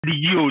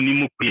yìí ò ní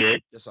mo pè é.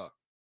 Yes sir.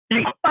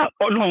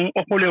 Ọlọ́run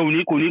ọpọlọ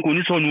òní kò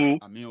ní sọnù o.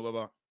 Àmín o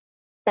bàbá.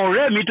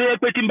 Ọ̀rẹ́ mi tó yẹ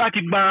pé tí n bá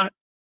ti gba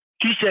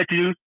t-shirt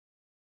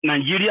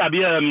Nàìjíríà bí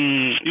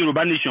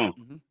Yorùbá nation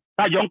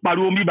tájọ ń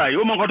pariwo mi báyìí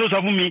ó mọ nǹkan tó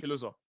sọ fún mi. Kí ló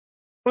sọ?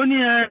 Ó ní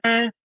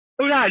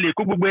ó rà lè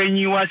kó gbogbo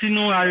ẹyin wa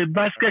sínú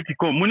báskẹ̀tì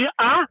kan. Mo ní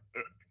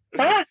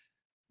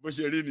bó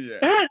ṣe rí nìyẹn.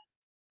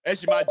 Ẹ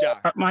ṣì máa jà.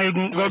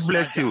 Mayegun, God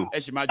bless you. Ẹ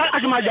ṣì máa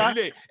jà.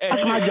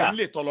 Ẹ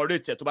lè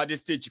tolerate ẹ tó bá dé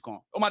stage kan.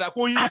 Ó máa dà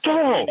kó yín sọ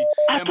ní.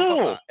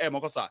 Ẹ mọ̀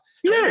kọ́ sà.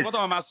 Ṣé ìmọ̀kọ́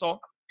tó máa sọ?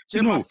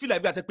 Ṣé máa feel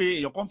like bí a ti pé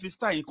èèyàn kan fi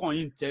style yín kan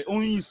ó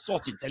ń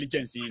insult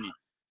intelligence yín ni?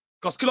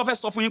 Cause kí ló fẹ́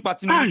sọ fún yín pa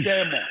Tinubu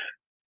tẹ́ ẹ mọ̀?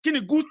 Kí ni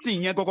good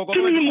thing yẹn gọ́gọ́gọ́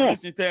tó fẹ́ kí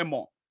ní tẹ́ ẹ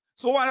mọ̀?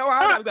 So why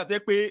are you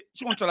pé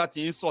ṣé wọ́n try to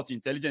insult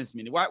intelligence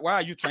mi ni? Why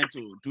are you trying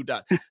to do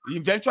that?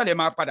 Eventually ẹ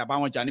máa padà bá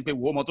wọn jà ní pé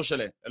wo ọmọ tó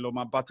ṣẹlẹ̀ ẹ lọ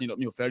máa bá tí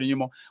mi ò fẹ́ rí yín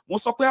mọ́. Mo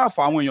sọ pé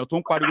àfọ àwọn èèyàn tó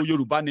ń pariwo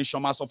Yorùbá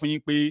nation máa sọ fún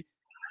yín pé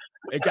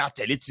ẹ jẹ́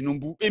àtẹ̀lé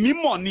Tinubu. Èmi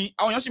mọ̀ ni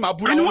àwọn èèyàn sì máa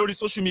búra wọn lórí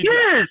social media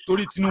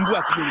torí Tinubu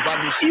àti Yorùbá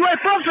nation. You are a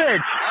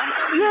prophet.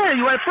 Yeah,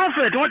 you are a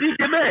prophet. Wọ́n ti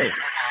ṣe bẹ́ẹ̀.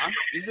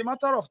 It's a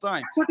matter of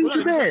time. Tó náà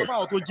lè fi sọ fún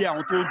àwọn tó jẹ́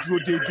àwọn tó dúró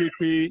déédéé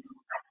pé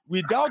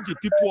without the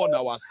people on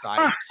our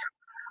side,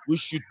 we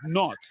should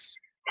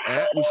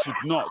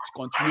not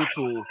continue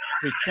to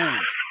pretend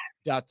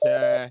that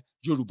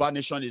Yoruba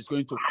nation is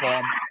going to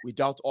come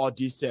without all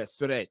these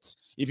threats.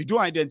 If you don't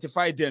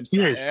identify them,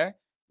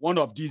 one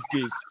of these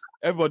days,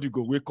 everybody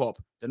go wake up.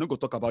 They're not going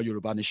to talk about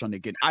Yoruba nation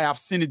again. I have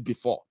seen it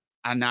before,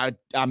 and I'm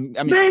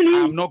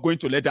not going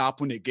to let that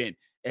happen again,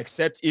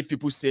 except if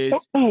people say,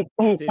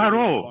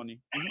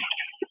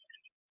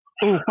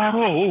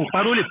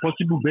 Paro le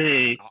possible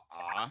be.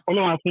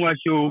 Ọlọ́run á fún wa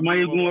ṣe o,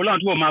 Mayegun, Ọlọ́run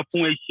túbọ̀ máa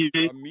fún ẹ ṣe.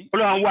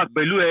 Ọlọ́run wà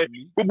pẹ̀lú ẹ.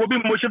 Gbogbo bí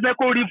mo ṣe fẹ́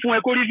kó rí fún ẹ,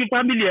 kó rí fún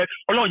family ẹ.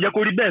 Ọlọ́run jẹ́ kó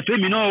rí bẹ́ẹ̀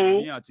fẹ́mi náà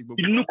o.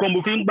 Inú kan mo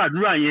fi ń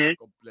gbàdúrà yẹn.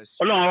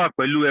 Ọlọ́run wà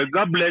pẹ̀lú ẹ.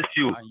 God bless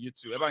you.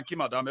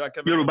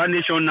 Yorùbá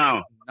nation now.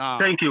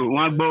 Thank you.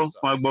 Wọ́n á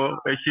gbọ́,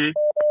 ẹ ṣé.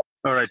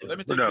 All right. So let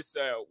me take this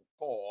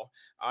call.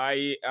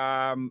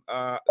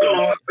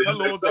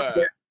 Hello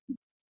there.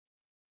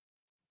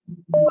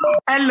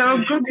 Hello,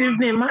 good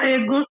evening,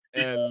 Mayegun.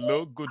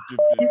 Hello, good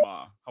evening,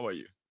 ma. How are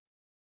you?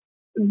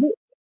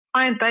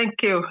 Fine, thank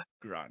you.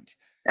 Grand.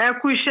 Ẹ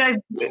kú iṣẹ́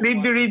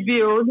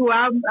ribiribi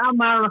Olúwa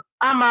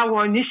á máa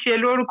wọ̀ níṣe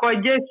lórúkọ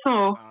Jésù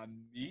o.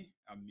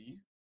 Àmín.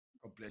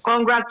 God bless you.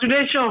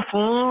 Congratulations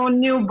fún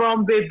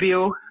newborn baby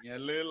o.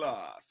 Yelela,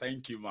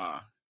 thank you, ma.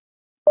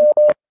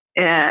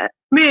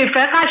 Mi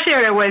ìfẹ́ ká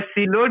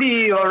ṣèrèwẹ̀sì lórí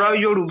ọ̀rọ̀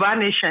Yorùbá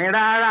nation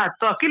rárá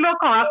àtọ̀. Kí ló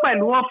kàn wá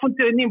pẹ̀lú wọn fún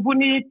Tinubu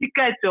ní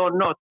tíkẹ́ẹ̀tì or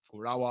not?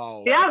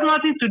 It has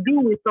nothing to do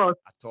with us.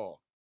 At all.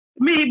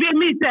 Mi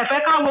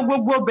ìfẹ́ ká wo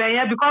gbogbo bẹ̀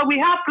yẹn because we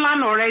have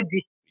plan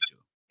already.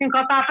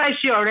 Nǹkan tá a fẹ́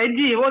ṣe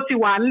already ó ti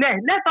wà nílẹ̀.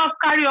 Let us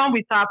carry on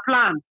with our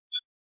plan.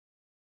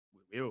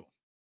 We will.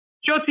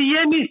 Ṣé o ti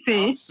yé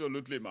nísìn?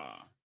 Absolutely, ma.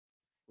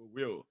 We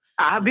will.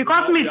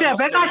 Because mi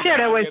ìfẹ́ ká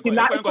ṣèrèwẹ̀sì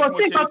kò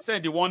sí nǹkan.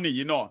 Send the one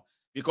yìí náà.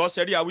 Because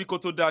ṣẹ́rí àwíkó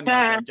tó dá ní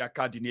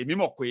àjàkadì ni èmi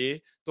mọ̀ pé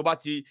tó bá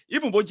ti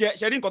even bó jẹ́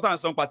ṣẹ́rí nǹkan tá à ń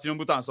san pa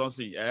Tinubu tá à ń san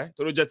sí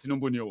tó ló jẹ́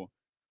Tinubu ni o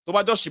tó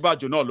bá jọ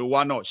Ṣíbàjò náà ló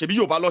wá náà ṣebí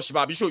Yorùbá lọ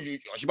Ṣíbà àbí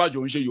Ṣíbàjò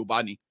ń ṣe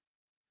Yorùbá ni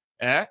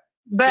ṣé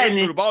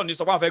Yorùbá ò ní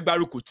sọ pé àwọn fẹ́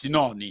gbárùkù tí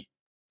náà ni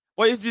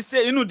but it's the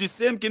same the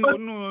same kí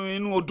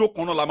inú odó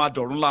kan náà la máa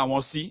dọ̀rùn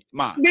láwọn sí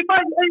mà.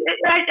 Because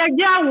ẹ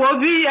jẹ́ àwọ̀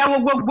bí ẹ wo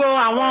gbogbo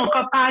àwọn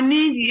nǹkan ta ní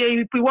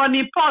ìwọ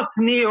ni port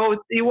ni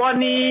ìwọ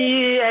ni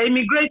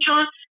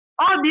immigration.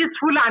 All these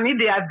Fulani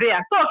they are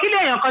there. So kí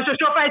lèèyàn kan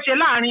ṣoṣo fẹ́ ṣe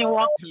láàrin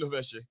wọn? Kí ló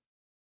fẹ́ ṣe?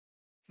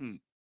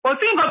 Kò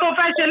sí nǹkan tó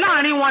fẹ́ ṣe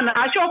láàrin wọn náà,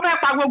 aṣọ fẹ́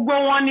pa gbogbo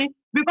wọn ni.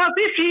 Because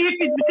if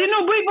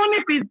Tinubu, even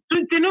if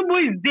Tinubu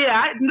is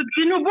there,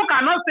 Tinubu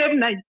cannot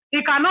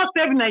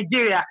save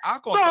Nigeria.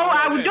 So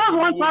I would just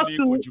want us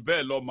to.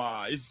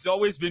 It's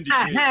always been the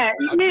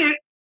case.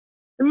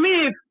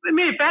 Mi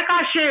fẹ́ ká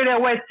ṣe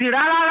ìrẹ̀wẹ̀sì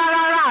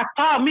rárá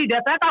àtọ́ mi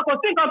dẹ̀ fẹ́ ká kò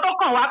sí nǹkan tó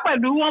kàn wá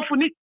pẹ̀lú wọn fún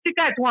ní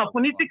ticket wọn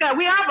fún ní ticket.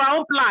 We have our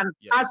own plan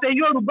as a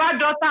Yoruba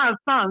daughter and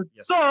son.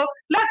 So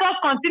let us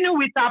continue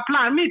with our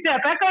plan. Mi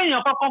tẹ̀ fẹ́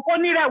kéèyàn kankan kó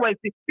ní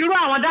ìrẹ̀wẹ̀sì. Irú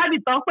àwọn dáàdì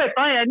tán pè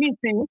tán yẹn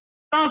nísìnyí.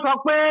 Tán sọ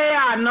pé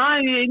àná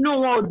inú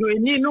wọn ò dùn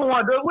ní inú wọn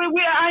ò dùn.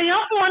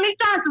 Àyàn fún wọn ní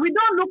chance. We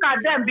don't look at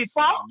them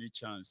before.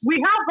 We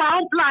have our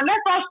own plan.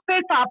 Let us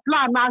face our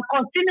plan and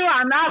continue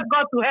and ask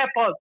God to help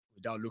us.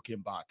 Without looking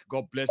back.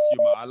 God bless you,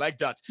 ma. I like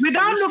that.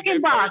 Without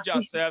looking back.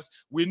 Ourselves.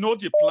 We know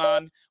the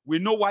plan. We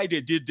know why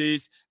they did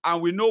this.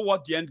 And we know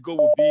what the end goal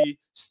will be.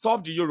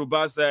 Stop the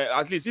Yorubas.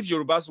 At least if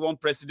Yorubas want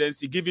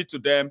presidency, give it to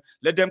them.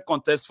 Let them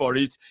contest for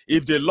it.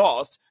 If they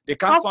lost, they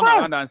can't turn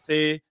around and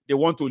say they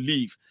want to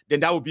leave. Then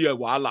that would be a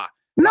wahala.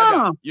 No.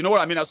 Rather, you know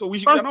what I mean? So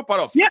we are not part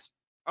of it.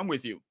 I'm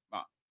with you,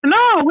 ma.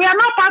 No, we are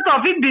not part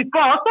of it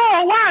before. So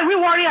why are we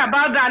worried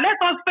about that? Let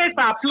us face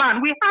our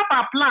plan. We have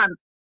our plan.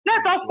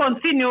 Let us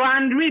continue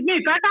and mi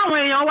fẹ́ káwọn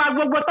èèyàn wa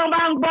gbogbo tó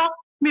bá ń gbọ́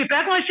mi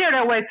fẹ́ kó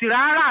ṣèrèwẹ̀sì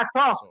rárá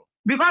àtọ̀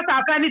because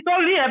àfẹni tó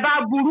rí ẹ̀ bá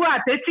burú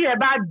àtẹ́tí ẹ̀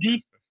bá di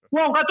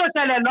wọn nǹkan tó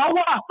ṣẹlẹ̀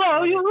lọ́wọ́ so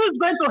who's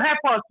going to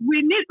help us? We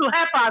need to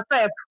help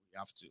ourselves. We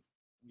have to.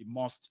 we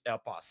must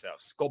help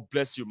ourselves. God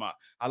bless you, ma.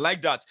 I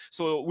like that.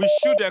 So we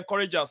should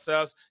encourage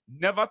ourselves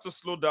never to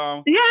slow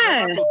down,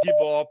 never to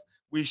give up.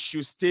 We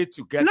should stay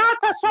together. Not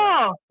at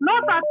all.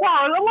 Not at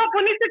all.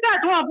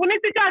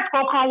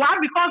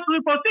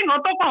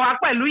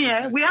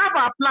 We have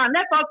our plan.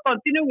 Let us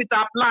continue with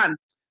our plan.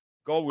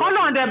 God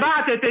on the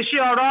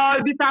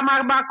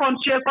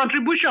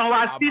contribution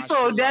was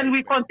so then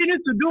we continue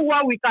to do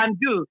what we can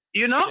do.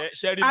 You know,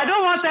 I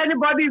don't want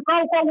anybody to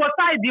go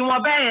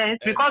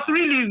because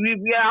really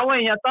we are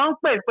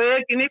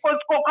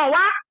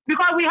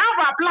because we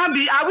have our plan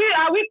B.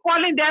 Are we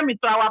calling them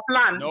into our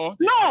plan? No.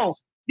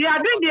 They are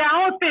doing their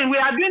own thing. We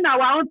are doing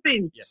our own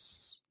thing.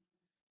 Yes.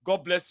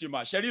 God bless you,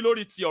 ma. Sherry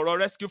Loriti or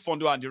Rescue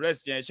Fund and the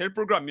rest. Yeah, Sherry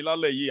program.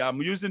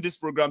 I'm using this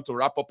program to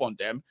wrap up on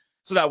them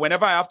so that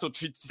whenever I have to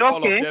treat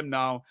all of them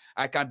now,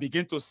 I can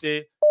begin to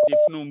say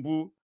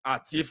Tinubu,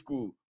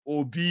 Atifku,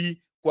 Obi,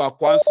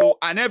 Kwakwanso,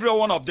 and every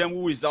one of them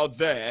who is out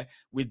there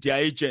with their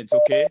agents.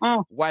 Okay.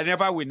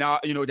 Whenever we now,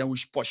 then we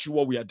should pursue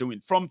what we are doing.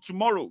 From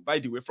tomorrow, by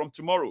the way,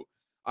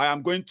 I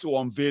am going to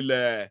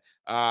unveil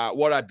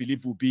what I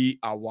believe will be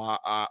our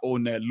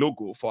own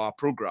logo for our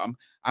program.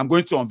 I'm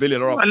going to unveil a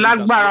lot of things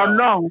as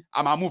well.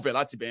 I'm a move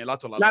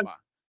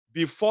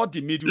before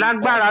the middle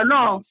of the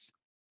month.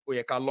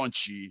 We can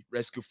launch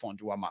Rescue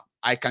Fund.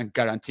 I can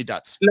guarantee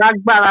that.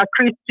 Lagbara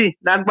Christy.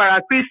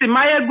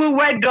 Mayegun,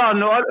 well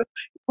done.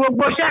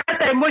 Almost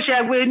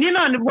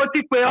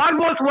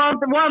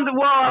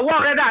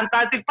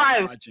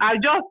 135. I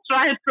just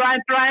trying.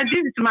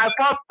 This is my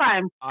first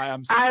time.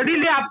 I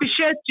really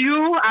appreciate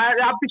you. I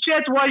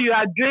appreciate what you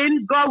are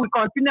doing. God will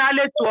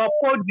continually to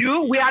uphold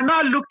you. We are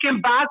not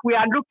looking back. We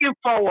are looking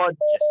forward.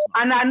 Yes,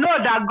 and I know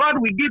that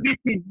God will give it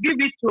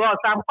to us.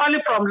 I'm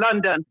calling from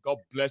London. God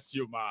bless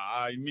you, ma.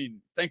 I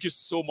mean, thank you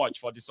so much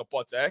for the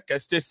support. Can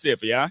stay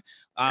safe, yeah?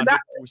 And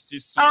we'll see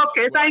you soon.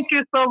 Okay, thank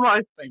you so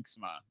much. Thanks,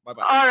 ma.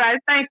 Bye-bye. All right,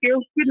 thank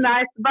you. Good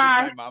night.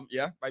 Bye. Bye, ma'am.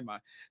 Yeah, bye, ma.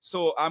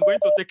 So I'm going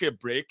to take a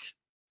break.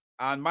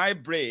 And my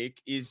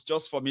break is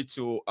just for me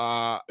to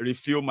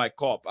refill my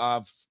cup.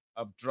 I've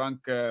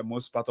drunk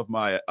most part of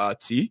my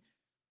tea,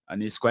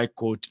 and it's quite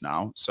cold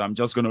now. So I'm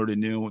just going to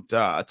renew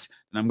that,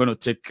 and I'm going to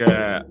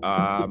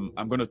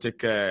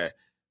take a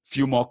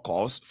few more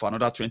calls for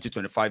another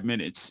 20-25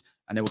 minutes,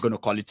 and then we're going to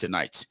call it a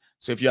night.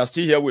 So if you are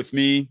still here with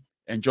me,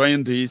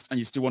 enjoying this, and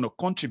you still want to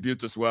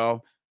contribute as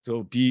well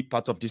to be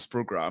part of this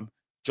program,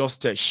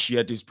 just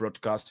share this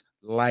broadcast,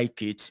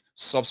 like it,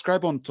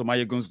 subscribe on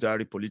Tomayegun's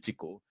Diary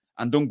Political,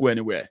 and don't go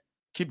anywhere.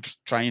 Keep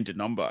trying the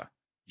number.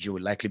 You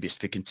will likely be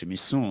speaking to me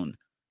soon.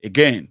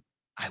 Again,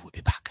 I will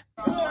be back.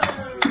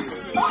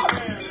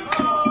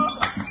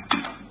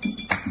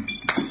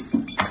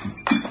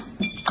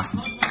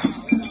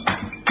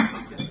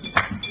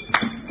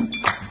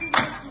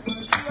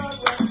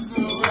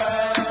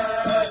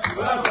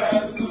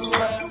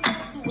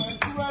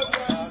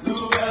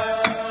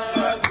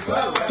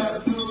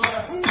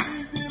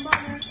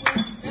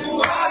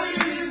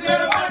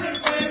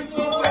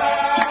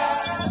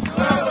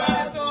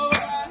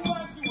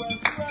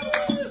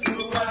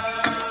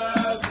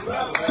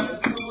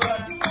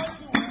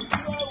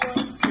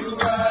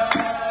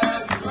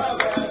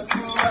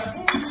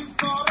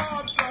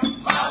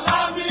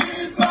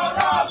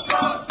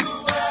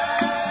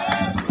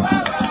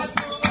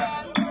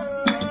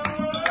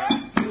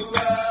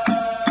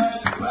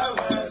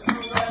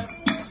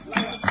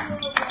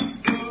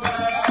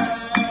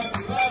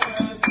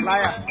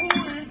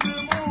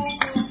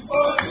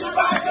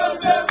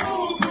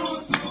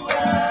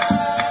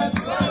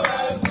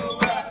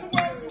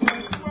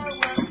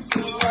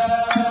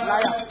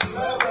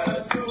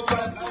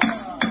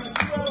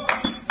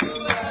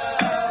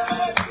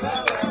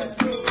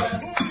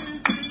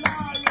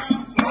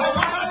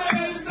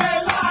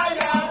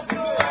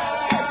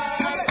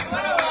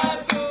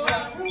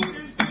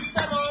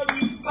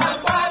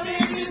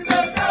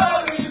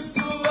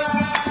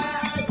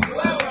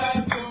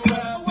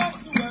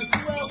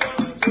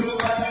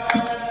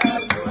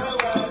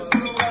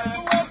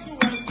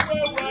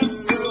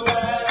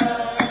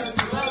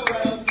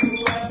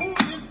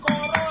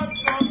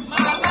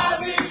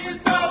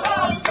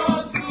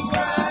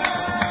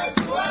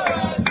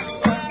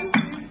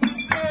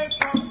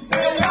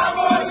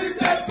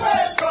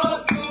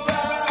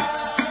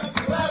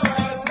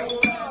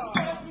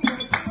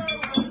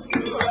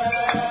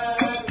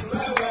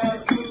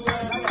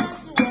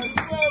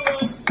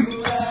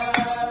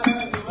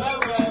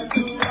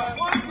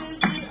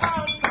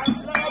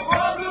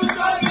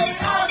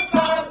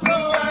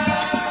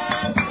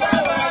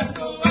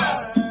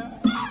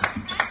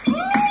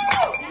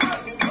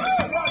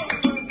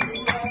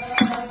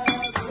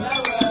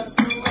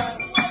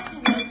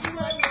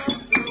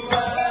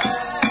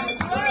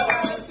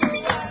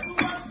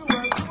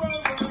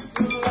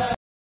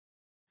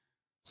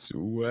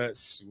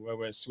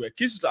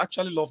 Kids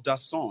actually love that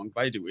song,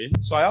 by the way.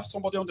 So I have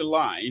somebody on the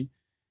line.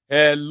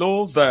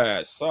 Hello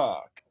there, sir.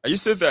 Are you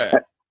still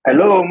there?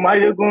 Hello,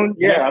 Mayegun.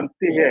 Yeah, yes. I'm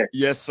still here.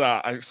 Yes,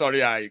 sir. I'm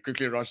sorry, I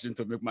quickly rushed in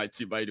to make my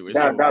tea, by the way.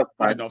 Yeah, that's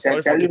fine.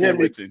 Sorry for keeping you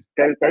waiting.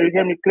 Can you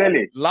hear me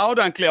clearly? Loud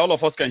and clear. All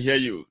of us can hear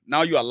you.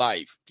 Now you are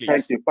live, please.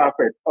 Thank you.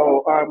 Perfect.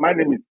 Oh, my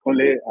name is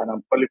Kunle, and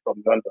I'm calling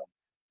from London.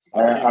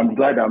 I'm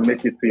glad I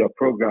make it to your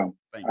program.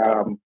 Thank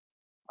you.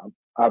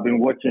 I've been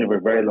watching for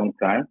a very long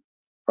time,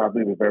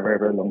 probably a very, very,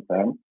 very long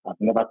time. I've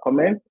never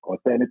commented or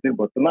say anything,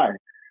 but tonight, I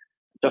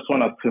just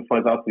want to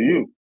point out to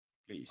you.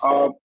 Please.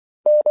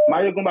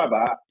 Mayegun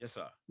Baba. Yes,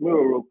 sir. Mi ò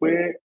rò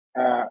pé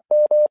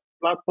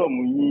platform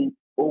yìí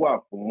ó wà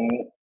fún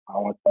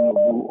àwọn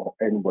Tinubu or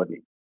anybody.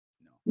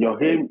 No.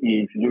 Your aim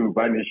is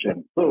Yoruba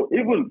Nation. So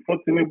even for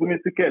Tinubu ní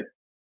ticket,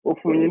 ó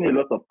fún yín ní a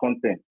lot of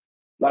content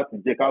láti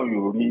jẹ́ káwọn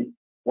yóò rí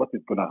what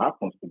is going to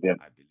happen to them.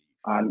 I believe.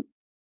 And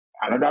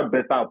another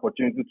better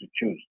opportunity to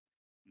choose.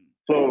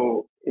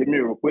 So èmi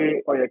rò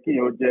pé ó yẹ kí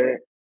yóò jẹ́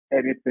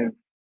anything.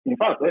 In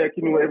fact, ó yẹ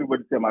kí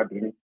everybody say my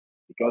dream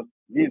because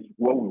this is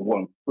what we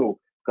want. So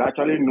to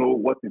actually know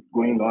what is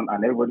going on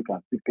and everybody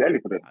can see clearly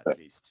for themselves. At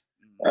least.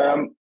 I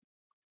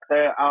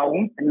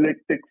won't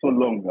take so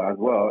long as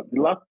well. The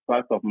last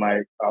part of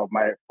my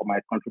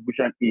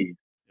contribution is,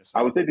 yes,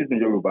 I will say this in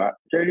Yoruba.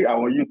 Actually, I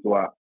want you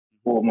to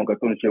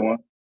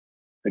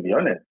be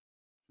honest.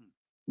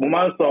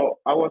 So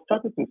I was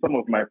chatting to some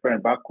of my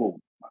friends back home.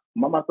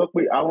 Mama talk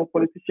with our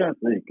politicians.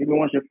 Give me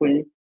one share for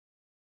you.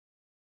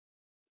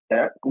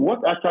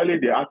 What actually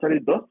they actually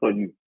does for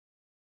you?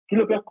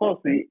 Local course,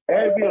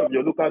 every of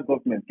your local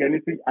government can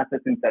easily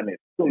access internet,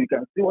 so you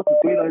can see what is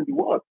going on in the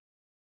world.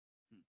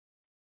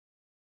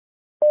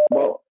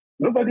 But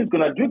nobody's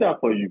gonna do that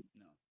for you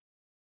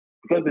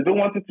because they don't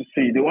want you to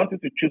see. They want you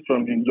to choose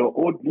from your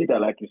old leader,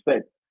 like you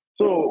said.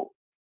 So,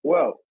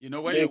 well, you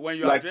know, when you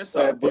like, address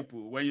our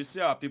people, when you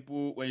see our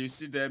people, when you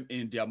see them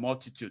in their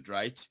multitude,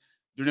 right,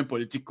 during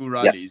political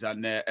rallies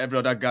and every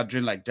other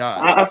gathering like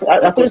that,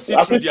 I could see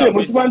through their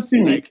faces,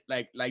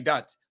 like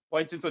that,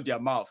 pointing to their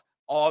mouth.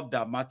 All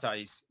that matter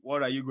is,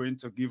 what are you going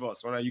to give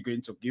us? What are you going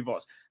to give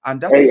us?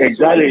 And that is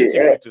exactly so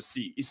beautiful to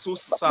see. It's so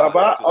sad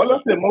Baba, to see.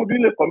 Honestly, I'm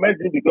really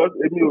commenting because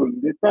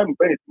the time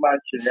very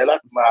much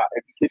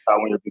educate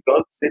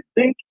because they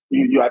think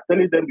you are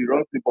telling them the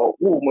wrong thing, but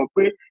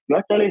you're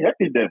actually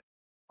helping them.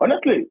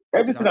 Honestly,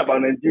 everything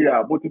about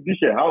Nigeria,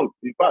 motivation, house,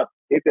 in fact,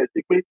 it's a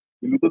secret.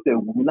 You don't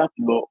tell me not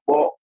to know,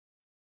 but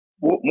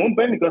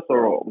because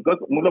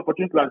more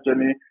opportunity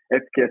actually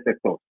healthcare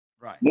sector.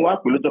 Right. More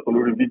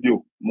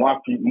video,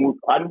 because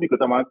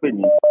I'm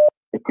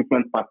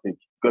equipment passage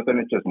because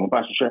NHS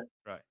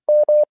right.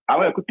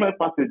 Our equipment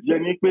passage,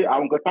 because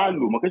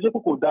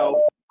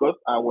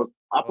I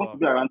happened to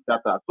be around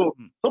theater. So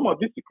some of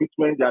these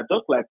equipment they are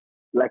just like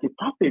a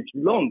passage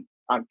long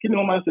and at the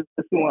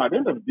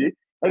end of the day,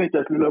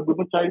 NHS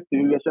will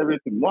charity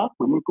everything. More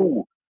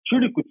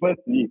equipment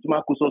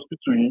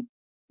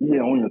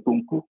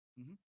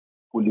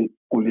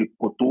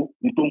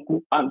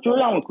and they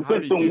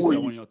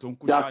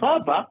are far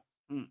back.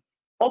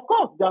 Of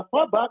course, they are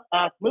far back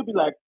as maybe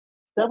like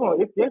 7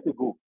 or 8 years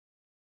ago.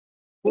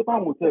 People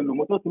will tell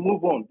you, to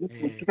move on. This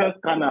is different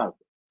scanners,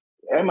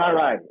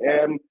 MRI,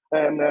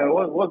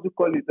 what do you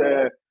call it?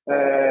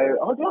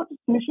 How do you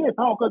machine?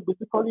 How can you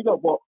call it?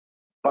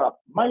 But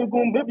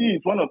maybe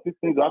it's one of these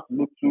things you have to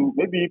look to.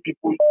 Maybe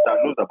people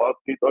that knows about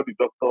it, all the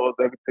doctors,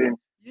 everything.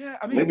 Yeah,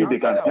 I mean, maybe they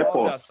can help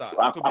us. To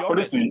be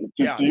honest,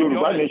 what you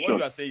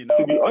are saying now.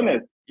 To be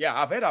honest, yeah,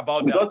 I've heard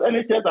about because that.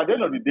 Because NHS at the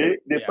end of the day,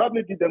 they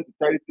probably give them to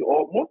charity,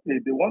 or mostly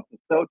they want to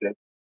sell them,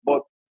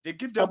 but they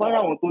give them. Of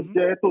course,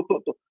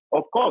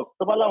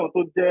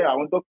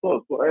 our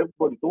doctors, so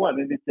everybody to one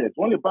NHS.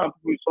 Only band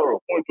people sorrow,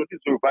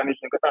 introduce Yoruba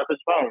Nation,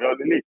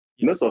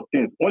 lots of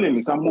things. Only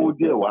we can move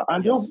there,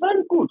 and they're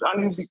very good.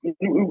 And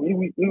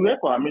we work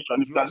for our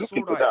mission. You can look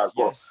into that as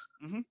well.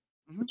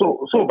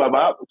 So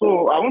Baba,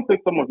 I won't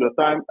take some of your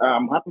time.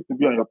 I'm happy to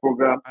be on your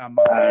program,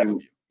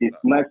 and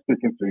it's nice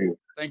speaking to you.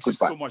 Thank you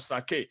so much,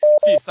 Sake.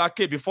 See,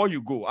 Sake, before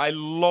you go, I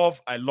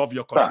love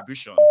your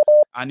contribution.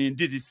 And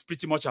indeed, it's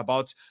pretty much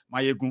about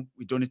Mayegun.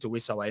 We don't need to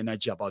waste our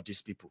energy about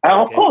these people.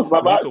 Of course,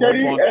 Baba. We need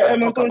to move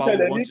on and talk about what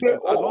we want to do.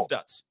 I love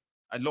that.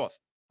 I love.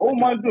 Oh,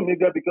 man,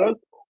 because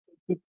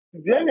to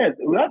be honest,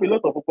 we have a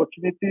lot of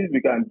opportunities we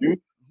can do.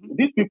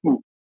 These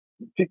people,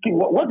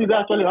 what did they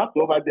actually have to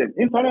offer them?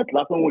 Internet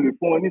last one will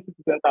phone any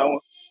city center.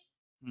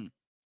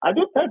 I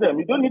just tell them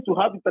you don't need to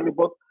have it,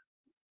 but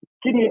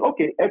give me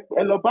okay.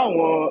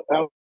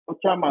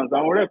 Chairman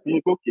and rep,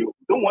 okay, we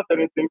don't want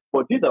anything,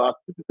 but this is our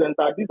city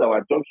center, this is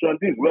our junction,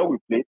 this is where we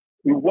play.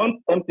 We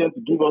want MTN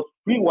to give us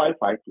free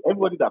Wi-Fi to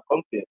everybody that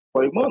comes here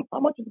for a month. How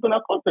much is it gonna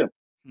cost them?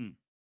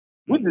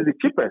 Which is the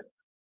cheapest?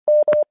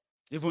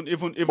 Even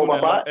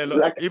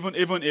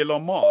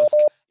Elon Musk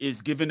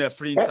is giving a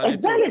free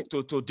internet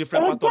to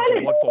different parts of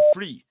the world for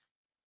free.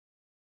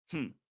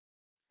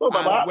 So,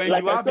 Baba, and when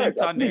you have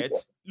internet,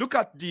 look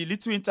at the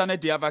little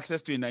internet they have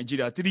access to in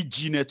Nigeria,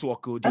 3G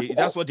network.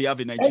 That's what they have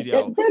in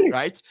Nigeria,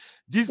 right?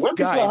 These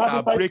guys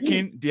are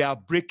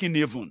breaking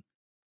even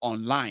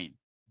online.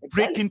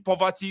 breaking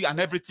poverty and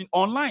everything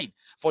online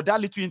for that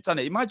little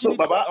internet. Imagine if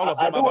Baba, all of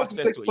them have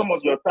access to it. Some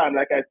of your time,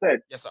 like I said,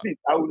 yes, sir. Please,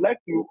 I would like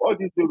to, all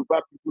these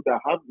Yoruba people that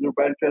have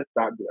Yoruba interest,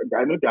 that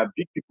I know there are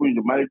big people in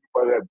the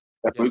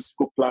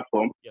political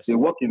platform, they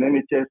work in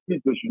NHS,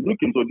 please, they should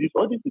look into this.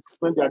 All these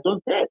people, they are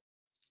just there.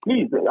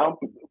 Please,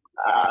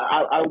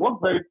 I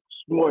work very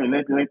small in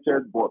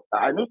NHS, but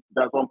I know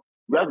that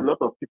we have a lot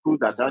of people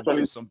that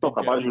actually talk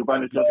about Yoruba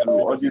interest.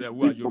 Who are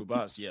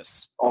Yorubas,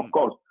 yes. Of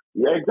course.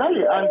 Yeah,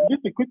 exactly. And this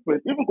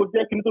equipment, even go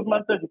there, can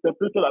manage the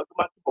temperature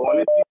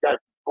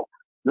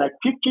like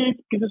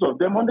 50 pieces of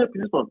them, 100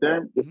 pieces of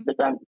them, they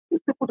can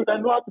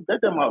know how to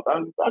get them out,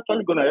 and it's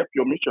actually going to help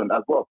your mission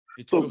as well.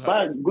 So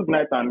bye, good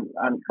night, and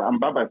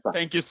bye-bye, sir.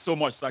 Thank you so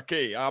much,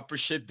 Sake. I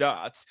appreciate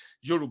that.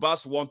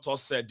 Yorubas want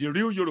us, the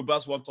real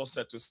Yorubas want us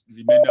to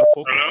remain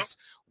focused,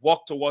 work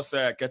towards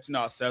getting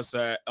ourselves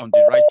on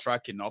the right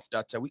track enough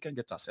that we can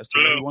get ourselves to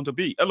where we want to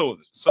be. Hello,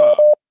 sir.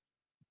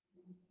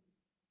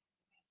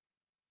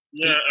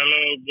 Yeah,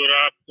 hello, good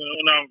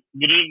afternoon,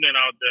 good evening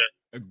out there.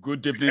 A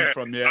good evening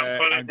from here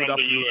and good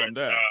afternoon from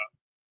there.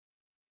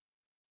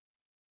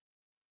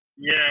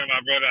 Yeah,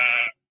 my brother.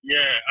 Yeah,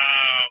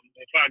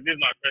 in fact, this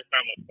is my first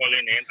time of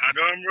calling in.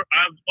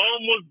 I've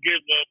almost gave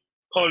up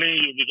calling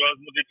you because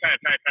but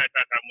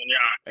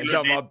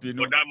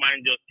that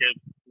mind just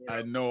kept.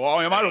 I know.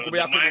 I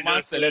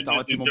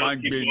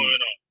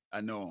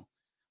know.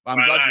 But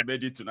I'm glad you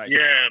made it tonight.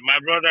 Yeah, my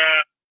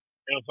brother.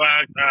 In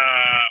fact,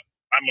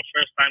 I'm a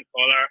first-time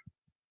caller.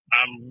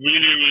 I'm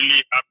really,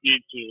 really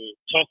happy to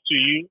talk to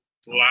you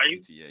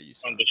live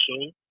on the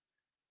show.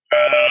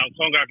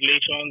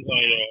 Congratulations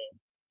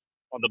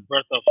on the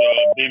birth of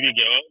your baby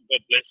girl.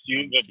 God bless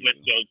you. God bless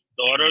your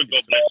daughter.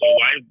 God bless your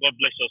wife. God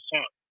bless your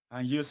son.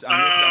 And yes,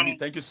 I mean,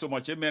 thank you so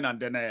much. Amen. And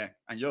then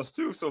and yours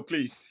too. So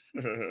please.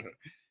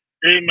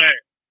 Amen.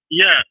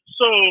 Yeah.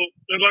 So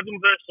we got to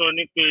bless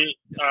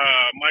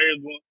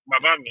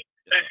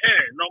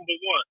number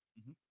one.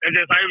 And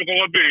then I go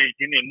very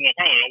more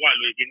power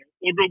while again.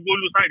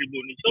 Odogolu side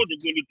boni. So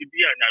Odogolu TV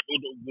and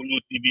Odogolu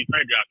TV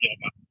side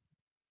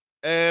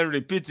of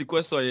repeat the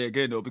question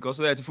again, though, because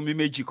that for me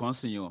made you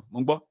consent.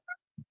 Mungbo.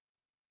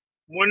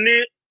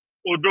 Money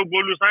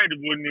Odogolu side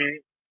boni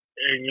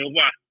and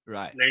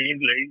right.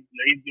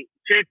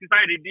 Say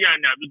side D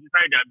and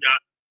side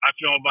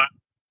Afioba.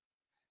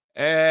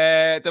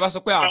 Te va sọ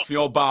pé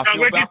Afioba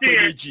pé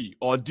méjì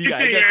or D.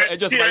 I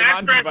just my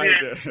man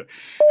divided.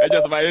 I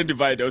just my hand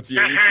divided o ti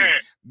yé sí.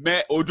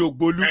 Me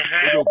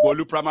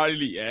Odogbolu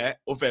primarily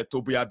ó fẹ́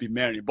tó bóyá bí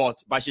mẹ́rin,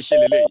 but bá ṣe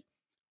lélẹ̀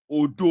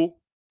Odo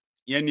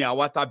yẹn ni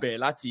àwa tá bẹ̀rẹ̀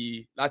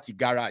láti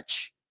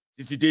garage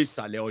títí dé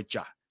ìsàlẹ̀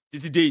ọjà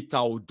títí dé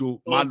ìta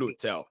Odo Mal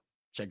Hotel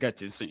ṣe get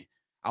sin.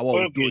 Àwa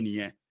Odo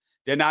nìyẹn.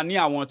 Then a ní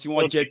àwọn tí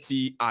wọ́n jẹ́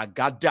ti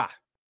Agada.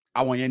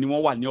 Àwọn yẹn ni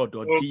wọ́n wà ní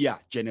ọ̀dọ̀ Dia,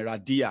 General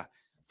Dia.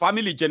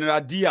 Family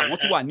General Dia, wọ́n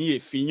tún wà ní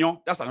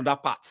Èfìyàn. That's another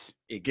part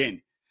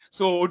again.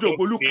 So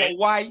Odogbolu kọ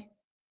Y.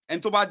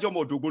 Ẹni tó bá jẹ́ ọmọ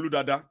Odogbolu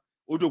dáadáa.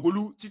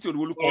 Odogbolu títí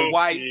Odogbolu kọ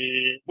Y.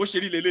 Bó ṣe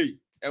rí lélẹ̀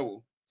ẹ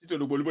wò. Títí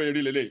Odogbolu bó ṣe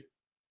rí lélẹ̀.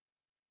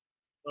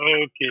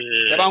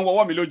 Okay. Ẹ bá ń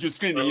wọ́wọ́ mi lójú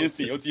screen yín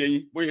sìn, ó ti yé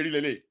yín. Bó ṣe rí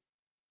lélẹ̀.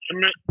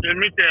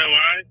 Èmi tẹ̀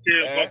wá ṣe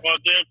kọ̀kọ́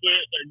tó yẹ pé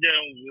ẹ̀jẹ̀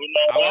ń wò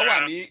náà. Àwa wà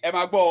ní ẹ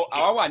máa gbọ́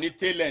àwa wà ní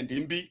tail end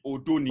ń bí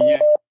Odo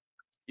nìyẹn.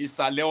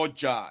 Ìsàlẹ̀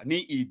ọjà ní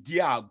Ìdí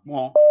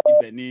Àgbọn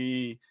ibẹ̀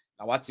ni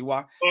àwa ti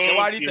wá. Ṣé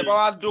wá rí tẹ́ bá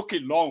wá dókè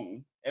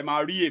lọ́hùn ẹ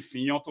máa rí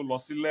Èfìyàn tó lọ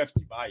sí left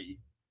báyìí.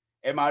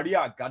 Ẹ máa rí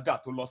Àgádà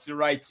tó lọ sí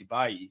right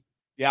báyìí.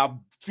 There are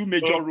two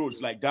major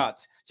roads like that.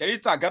 Ṣé rí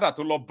Àgádà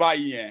tó lọ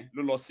báyìí yẹn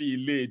ló lọ sí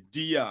ilé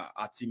Dia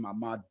àti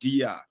Mama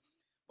Dia.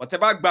 But ẹ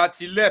bá gba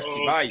ti left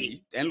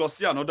báyìí ẹ ń lọ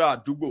sí another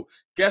àdúgbò.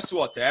 Guess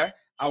what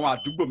àwọn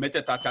àdúgbò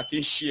mẹ́tẹ̀ẹ̀ta tí a ti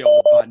ń ṣe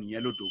ọba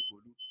nìyẹn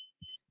l'Odogbolu.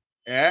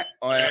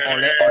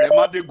 Ọ̀rẹ́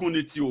Mádégún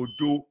ni ti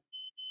Odo.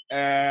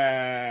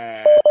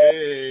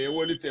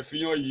 Èwo ni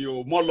Tẹ̀fíyàn yìí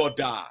o,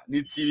 Mọ́lọ́dà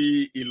ní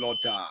ti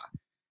Ìlọ́dà.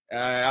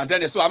 And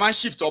then so a máa ń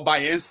shift ọba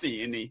yẹn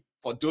sìn ni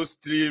for those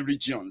three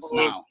regions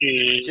now.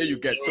 Ṣé you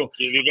get so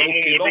okay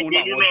lọ́hùn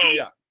làwọn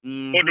díyà.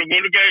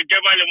 Odogbolu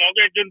gẹ́gẹ́ bá lè mọ̀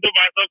pé tí n tó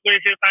bá sọ pé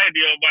ṣé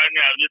sáìdì ọba ni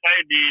àbí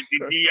sáìdì ti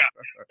díyà.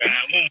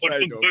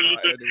 Sáìdì ọba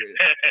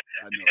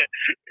anyway.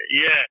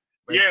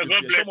 Yeah,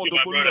 God bless you,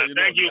 my brother.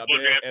 Thank you for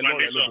the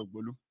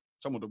explanation.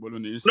 Sọmọ Odogbolu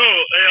ni. No,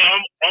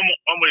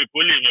 ọmọ Èkó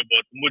lè mi,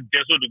 but mo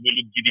jẹ́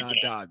sódògbolu gidi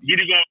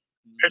gan.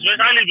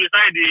 Especially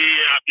beside the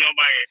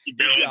Afionba yẹn.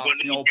 The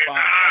Afionba,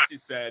 that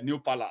is New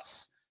Palace.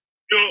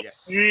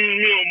 Yes.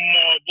 Mi ò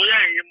mọ̀ bóyá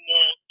ẹ̀yin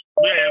mọ̀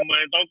bóyá ẹ mọ̀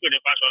ẹni tó ń pè ní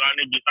Fáṣọlá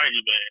ní beside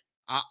ibẹ̀.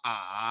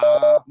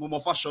 Mo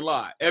mọ̀ Fáṣọlá.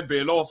 Ẹ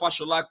bèrè lọ́wọ́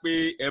Fáṣọlá pé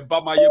ẹ bá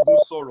Máyégún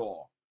sọ̀rọ̀.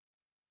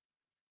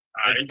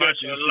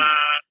 Fáṣọlá.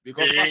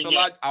 Because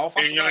Fáṣọlá, àwọn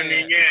Fáṣọlá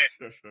yẹn.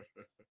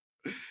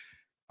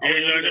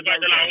 Èèyàn ní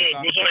Fáṣọlá àwọn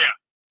ògbó sọ̀yà.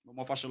 Mo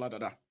mọ̀ Fáṣọlá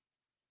dáadáa.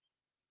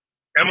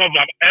 Ẹ mọ̀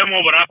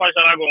bọ̀dá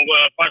Fáṣọlá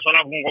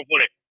gbọ̀ngàn fún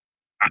rẹ̀.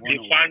 Àti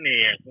fáànì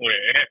yẹn fún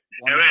rẹ̀.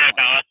 Ẹ̀rọ yẹn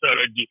kà wá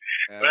sọ̀rọ̀ jù.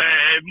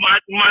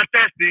 Máa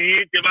tẹ̀sí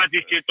yín tí bá ti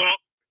ṣe tán.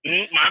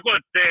 Màá kàn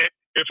tẹ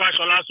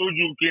Fáṣọlá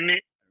sójú kínní.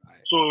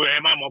 So ẹ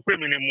máa mọ̀ pé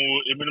èmi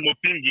ni mo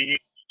ping yín.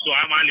 So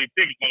a máa lè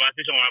take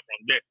conversation wa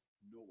from there.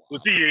 kò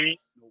sí yẹn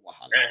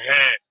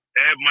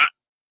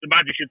tí bá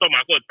ti ṣe tọ́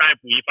màá kọ́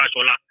táìpù yìí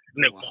Fáṣọlá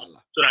nìkan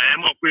so that ẹ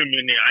mọ̀ pé mi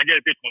ni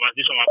ajẹ́ pé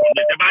conversation wa kàn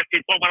dé tẹ bá ṣe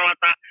tọ́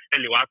pátápátá ẹ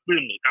lè wá pè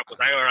mí kakò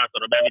táyọ̀ ọ̀rọ̀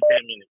àtọ̀rọ̀ bẹ́ẹ̀ bí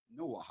 10 minutes.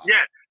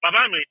 Yeah,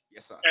 bàbá mi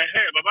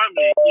bàbá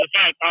mi in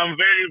fact I'm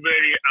very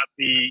very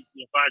happy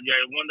in fact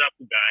you're a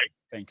wonderful guy.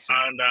 Thanks.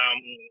 And I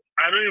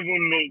don't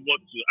even know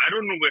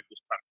where to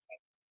start.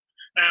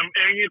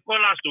 Ẹ̀yin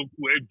kọ́lá sókù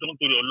ẹjọ́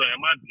nítorí Ọlọ́run ẹ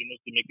má bínú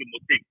sí mi pé mo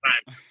take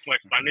time for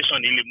explanation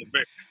nílé mo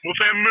fẹ́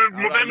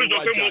mẹ́jọ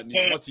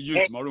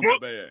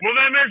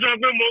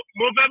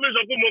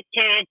pé mo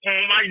kàn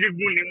máa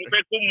yégun ni mo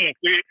fẹ́ kó mọ̀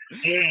pé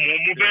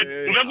mo fẹ́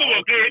kó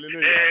mọ̀ pé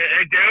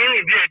ẹ̀jẹ̀ ń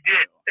rùn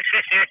díẹ̀díẹ̀.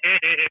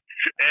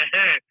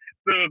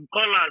 So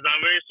callers, I'm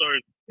very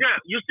sorry. Yeah,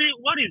 you see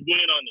what is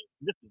going on is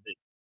this is it.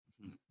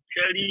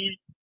 Ṣẹ́rí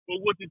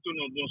owó tí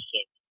Tinubu sọ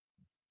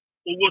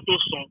owó tó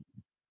san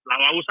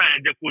làwọn Haúsá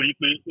yẹn jẹ́ kó rí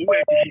pé owó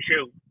ẹ̀ ti ṣiṣẹ́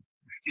o.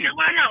 Ṣé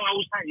wá ní àwọn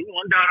Haúsá yìí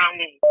wọ́n dára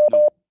wọn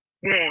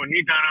ò ní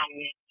dára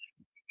wọn.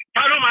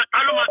 Ta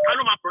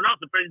ló máa pronounce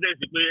the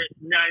presidency pé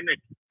ní INEC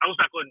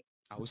Haúsá kọ́ ni.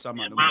 Haúsá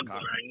máa ló máa ká.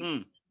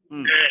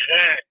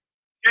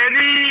 Ẹ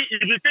rí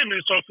ibi tèmi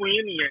sọ fún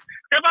yín nìyẹn.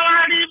 Ṣé bá wá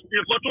rí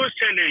nǹkan tó ń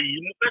ṣẹlẹ̀ yìí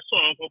mo fẹ́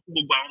sọ̀rọ̀ kan fún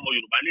gbogbo àwọn ọmọ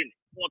Yorùbá lẹ́nu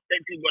wọ́n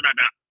tẹ́tí gbọ́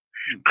dáadáa.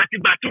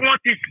 Àtìgbà tí wọ́n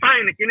ti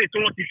sign kíní tí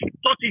wọ́n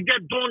ti jẹ́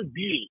done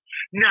deal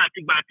ní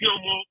àtìgbà tí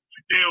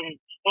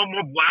ọmọ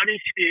Buhari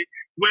ṣe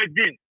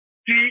wedding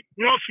tí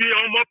wọ́n fi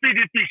ọmọ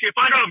PDP ṣe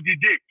father of the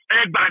day ẹ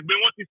gbàgbé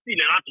wọ́n ti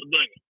sílẹ̀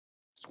látọ̀dọ̀ yẹn.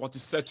 Wọ́n ti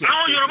settle.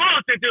 Àwọn Yorùbá ò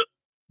tètè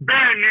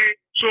bẹ́ẹ̀ ni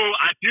so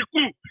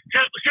Àtíkù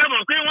ṣe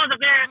mọ̀ pé wọ́n sọ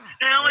pé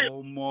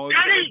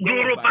kẹ́rì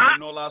Yorùbá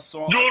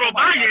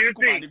yìí ń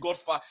sìn.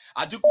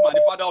 Àtíkù mà ní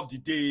father of the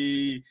day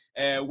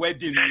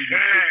wedding ní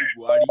Yusuf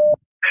Buhari.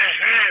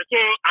 So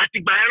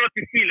àtìgbà ẹ̀rọ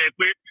ti sílẹ̀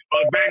pé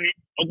ọ̀gbẹ́ni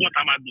ọgbọ́n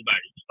tá máa gbé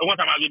báyìí.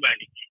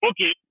 Ok,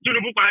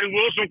 Tinubu pariwo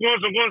ó sunkún ó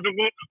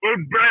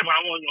bribe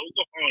àwọn èèyàn ó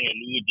kọ̀ọ̀kan èèyàn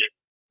lówó jẹ.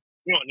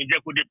 Wọn ò ní jẹ́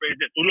kó dé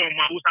president torí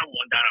ọmọ Haúsá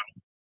wọn dára wọn.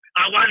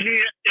 Àwa ní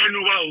ẹnu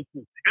wa òkú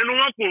ẹnu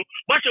wọn kò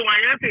bó ṣe wà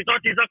yẹn sì tó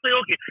ti sọ pé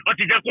ok wọ́n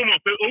ti jẹ́ kó mọ̀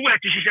pé owó ẹ̀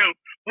ti ṣiṣẹ́ o.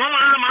 Wọ́n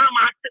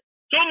máa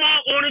tó mọ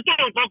orin tó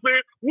nǹkan pé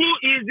who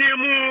is the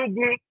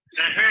Mugun?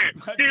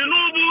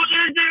 Tinubu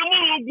is the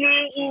Mugun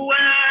Suwe.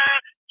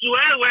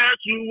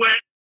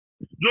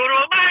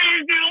 Yorùbá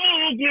is the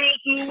Mugun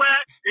Suwe.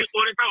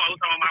 Orin táwọn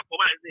Haúsá wọn máa kọ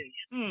báyìí sí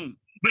ìyẹn.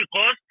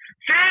 Because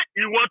ṣé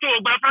ìwọ tó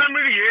gba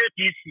family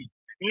APC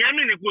ìyẹn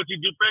mi ni kò ti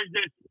di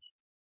president.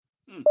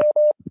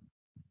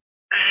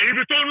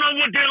 Ibi tó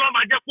náwó dé lọ́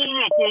máa jẹ́ kó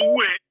mọ̀ pé owó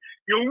ẹ̀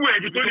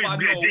ibi tó lè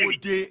gbé dé. Owó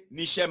dé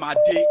níṣẹ́ máa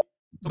dé.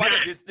 Tó bá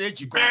dé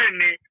stage kan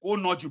kó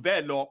ná jù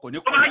bẹ́ẹ̀ lọ kò ní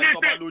kọjá tó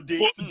bá ló dé.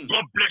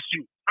 God bless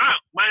you.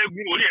 Máa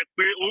egun orí ẹ̀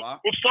pé ó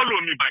follow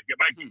mi bàjẹ́.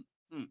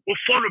 Ó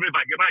follow mi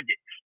bàjẹ́.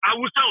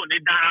 Haúsá ò ní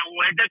dára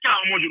wọn ẹ jẹ́ kí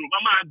àwọn ọmọ Yorùbá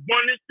máa gbọ́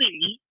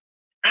nísìnyí.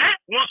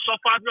 Wọ́n sọ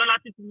fún Abíọ́lá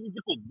títí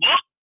kò gbọ́.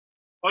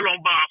 Ọlọ́run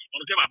bá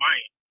ọ̀rọ̀ kẹ́ bàbá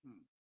yẹn.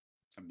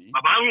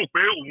 Bàbá rò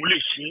pé òun lè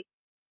ṣe.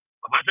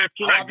 Bàbá fẹ́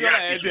tún Nàìjíríà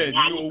ṣe fún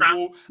Haúsá.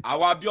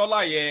 Àwọn Abíọ́lá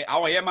yẹn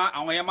àwọn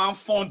yẹn máa ń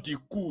fọ́ǹdì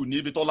kù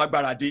níbi tó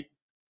lágbára dé.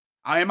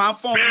 Àwọn yẹn máa ń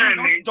fọ́ǹdì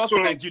not just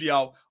Nigeria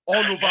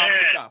all over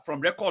Africa from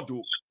record o.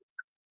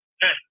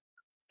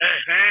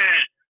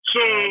 So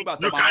you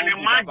can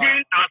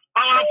imagine as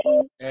powerful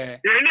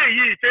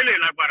eléyìí tẹ́lẹ̀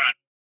lágbára.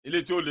 Ilé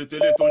tí ó lè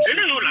tẹ́lẹ̀ tó ń ṣe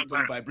tó ń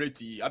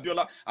vibrate yìí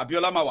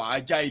Abíọ́lá máa wà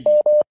ájá ìlú.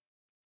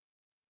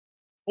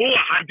 Ó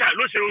wà ájá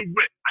ló ṣe ń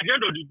gbẹ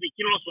àjẹ́dọ̀ dìde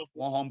kí ló sọ.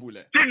 Wọ́n humble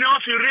ẹ̀. Tí ni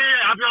wọ́n fi rí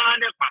Abíọ́lá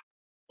nípa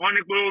wọ́n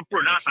ní pé ó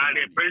pronounce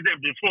ààrẹ president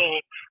before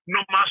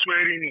normal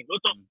swearing in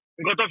lótọ́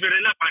nǹkan tó fi rí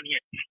lẹ́pà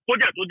nìyẹn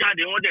kójà tó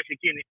jáde wọ́n dẹ̀ fi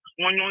kí ni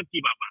wọ́n yán ti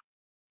bàbá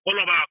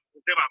kọ́lọ́ba kò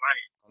fẹ́ bàbá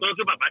yẹn tó yẹ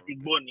kí bàbá ti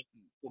gbọ́ ni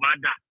kò bá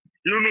dà.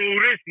 Inú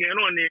rèsì yẹn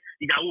náà ni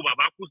ìyàwó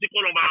bàbá kú sí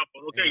kọ́lọ́ba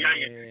àfọ̀rọ̀kẹ́ ìyá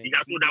yẹn ìyá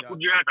tó da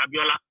Kúdírà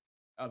Abíọ́lá.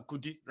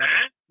 Kudi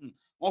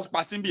wọ́n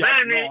pa Simbi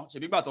àti náà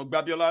ṣèbí gbà tó gbé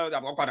Abíọ́lá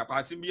àwọn padà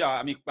pa Simbi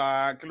àmì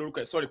pa kí lórúkọ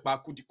ẹ̀ sọ́ọ̀rì pa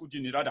Kudi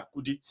ni rádà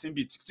Kudi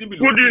Simbi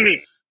ló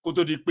kó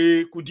tó di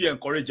pé Kudi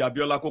encourage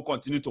Abíọ́lá kó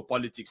continue to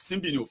politics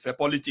Simbi ni ò fẹ́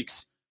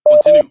politics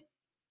continue.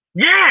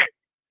 Yeah,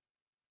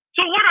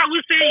 so what are we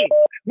saying?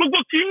 Gbogbo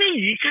kìíní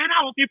yìí ṣe é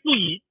àwọn pípù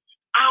yìí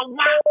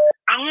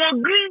àwọn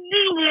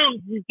greedy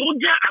ones tó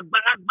jẹ́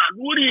àgbàlagbà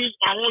lórí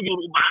àwọn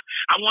Yorùbá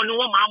àwọn ni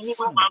wọ́n máa mú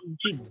wọn máa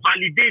ti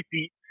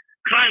validate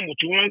crime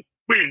tí wọ́n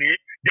pè ní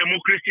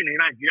democracy ní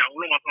Nàìjíríà àwọn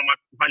ló máa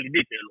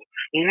validate ẹ lọ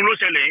òun ló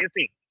ṣẹlẹ̀ yín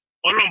sìn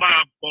ọlọ́mọba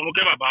ọ̀run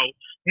kẹ́ bàbá o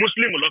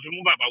Muslim lọ fi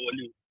mú bàbá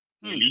wọlé o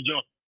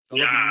religion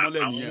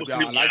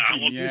alájì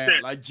ni ẹ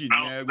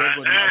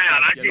gbẹgbẹ ní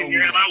àpàtì ẹ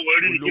lọ́wọ́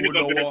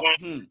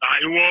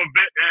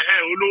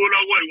olówó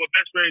lọ́wọ́ ìwọ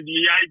best friend ní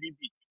IBB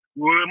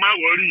ìwọ má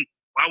wọrí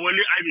wà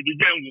wọlé IBB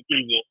jẹ́ ìwò pé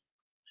ìwọ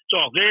sọ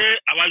pé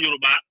àwa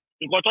Yorùbá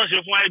nǹkan tó ṣe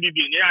fún IBB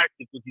ní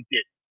àsìkò títí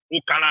ẹ̀ ó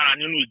ká lára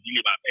nínú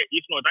ìdílé bàbá ẹ̀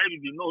if not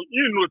IBB no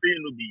you know say you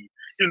no be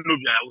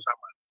Hausa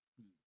man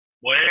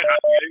but ẹ kà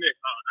fi ẹlẹ́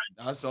sáà ọ̀dà.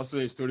 That's also a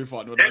story for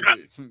another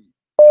day.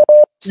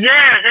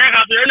 Yeah, ẹ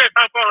kà fi ẹlẹ́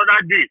sáà for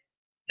another day.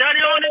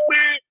 Ṣẹ́rí ó ní pé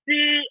tí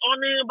ó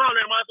ní báwo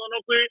lè máa sọ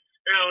náà pé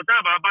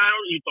tábà bá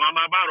ìtàn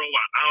àmàbárọ̀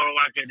wà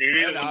àrọ̀wà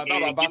kẹ̀dẹ̀rẹ́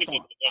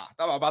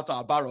tábà bá tàn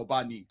àbárọ̀bá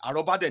ni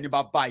àrọ̀bá dẹ̀ ní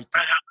bá bá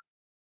ìtàn.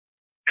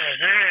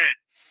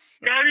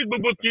 kẹ́rí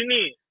gbogbo kínní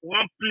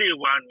wọ́n play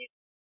wa ni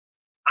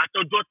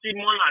àtọjọ́ tí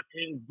mọ́là ti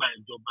ń gba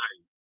ìjọba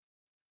yìí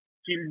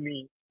kí ni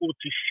ó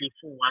ti ṣe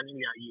fún wa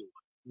nílé ayé wa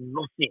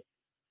nothing.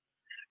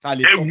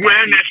 ẹ̀wù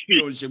NFP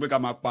tó ń ṣe pé ká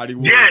máa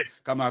pariwo.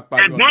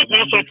 ẹ̀gbọ́n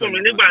kan sọ fún mi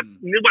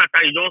nígbà tá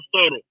ìjọ ń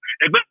sọ̀rọ̀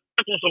ẹgbẹ́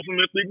kan sọ fún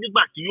mi pé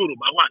nígbà tí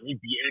Yorùbá wà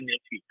níbi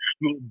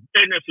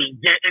NFP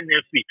jẹ́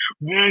NFP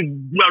wọ́n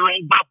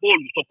gbá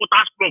bọ́ọ̀lù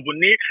supporters club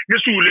ní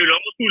Sùúrùlérè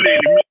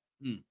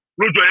mi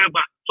lójó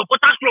ẹgbà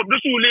supporters club ní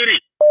Sùúrùlérè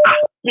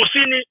kò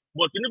sí ní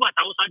bọ̀tí nígbà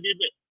táwọn sá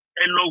débẹ̀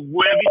ẹ lọ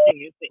wo everything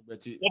nísìn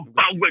wọ́n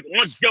bá ọgbẹ́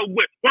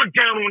wọ́n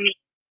jẹ́ irun ni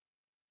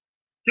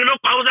kí ló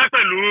pa Hausa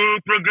pẹ̀lú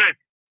progress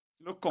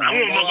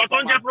àwọn ọmọ kan tó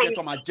ń jẹ́ progress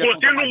kò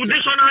sínú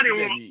dictionary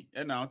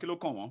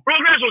wọn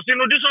progress ò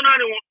sínú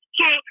dictionary wọn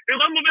so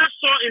nǹkan mo fẹ́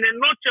sọ in a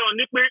nutshell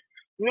ni pé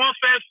wọ́n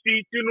fẹ́ fi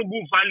Tinubu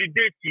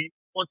validate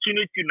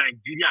opportunity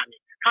Nàìjíríà ni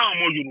káwọn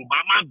ọmọ Yorùbá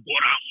má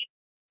gbọ́ra wọn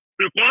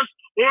because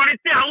orin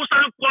tí Hausa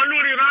ń kọ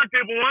lórí round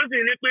table wọ́n sì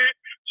ní pé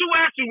who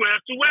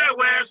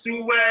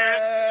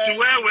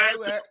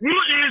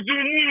is the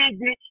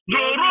Mugu?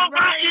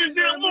 Yoruba is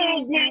the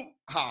Mugu.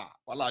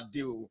 Wàhálà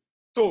dé o.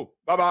 Tó,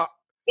 bàbá.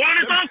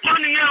 Orin tó ń kọ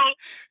nìyẹn o.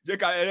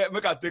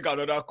 Make I take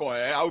another call.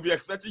 I will be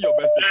expecting your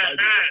message.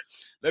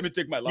 Let me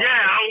take my last. Yeah,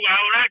 I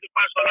will write the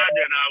personal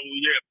then.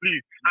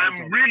 Please. I'm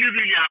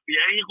really happy.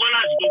 Ẹ̀yin kọ́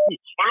láti tó kù.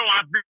 Ọlọ́run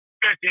á bí.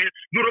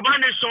 Yoruba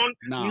nation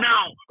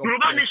now.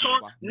 Yoruba nation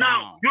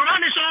now. Yoruba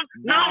nation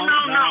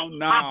now.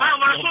 Bàbá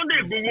wa Sunday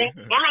Igboho.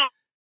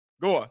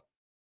 Go on.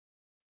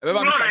 Ẹ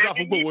bá mi ṣàdúrà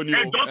fún Igboho ni o.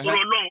 Ẹ jọ̀ọ́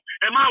sọ̀rọ̀ Ọlọ́run.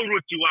 Ẹ má ro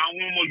tiwa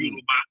àwọn ọmọ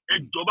Yorùbá. Ẹ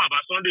jọ̀ọ́ bàbá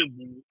Sunday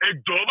Igboho. Ẹ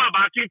jọ̀ọ́ bàbá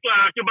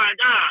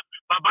Akínbáyá.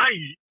 Bàbá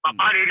yìí,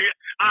 bàbá rere.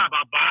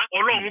 Bàbá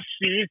Ọlọ́run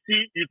fi yín sí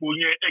ipò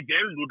yẹn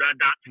ẹ̀jẹ̀ ń lò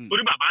dáadáa.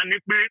 Torí bàbá ní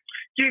pé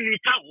kí ni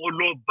káwọn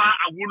lọ bá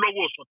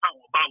Awólọ́wọ̀ sọ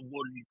táwọn bá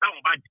wọlé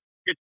táwọn bá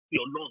jẹ́ pé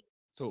Ọlọ́run.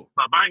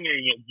 Bàbá yẹn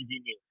èèyàn gidi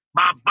ni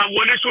bàbá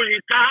Wọlé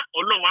Ṣóyínká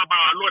Ọlọ́run á bá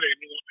wa lọ́rẹ̀ẹ́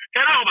ni wọn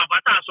kẹ́rẹ́ àwọn bàbá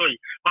tá a sọ yìí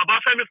bàbá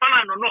Fẹ́mi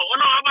Fálànà náà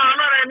Ọlọ́run á bá wa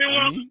lọ́rẹ̀ẹ́ ni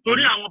wọn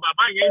torí àwọn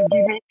bàbá yẹn ń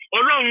dúró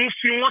Ọlọ́run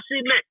fi wọ́n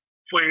sílẹ̀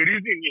for a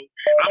reason ni o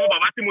àwọn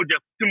bàbá tí mo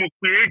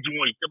pe éèjì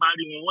wọn yìí tẹ́ bá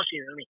rí wọn wọ́n sì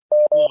rìn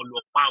wọn lọ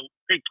pa o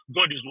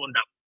God is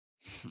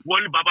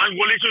wonderful bàbá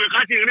Wọlé Ṣóyínká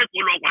sì rìn kó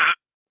lọ pa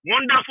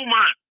wonderful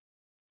man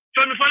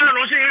Fẹ́mi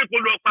Fálànà sì rìn kó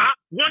lọ pa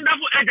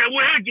wonderful ẹ̀jẹ̀ wo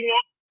éèjì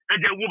wọn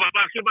ẹ̀jẹ̀ wo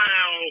bàbá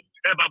Akínbáyá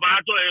bàbá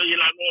àtọ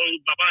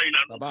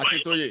ìlànà bàbá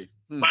Akíntóyè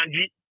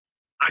Banji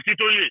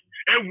Akíntóyè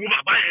ẹ wo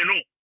bàbá yẹn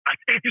náà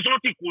àti etí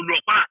sọ́ọ̀tì kò lọ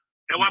pa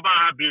ẹ wá bá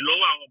a bèèrè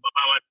lọ́wọ́ àwọn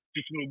bàbá wa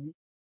Tinubu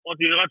wọ́n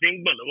ti ń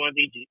gbọ̀n lọ́wọ́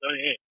ti jì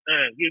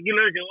kí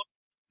ló ń ṣe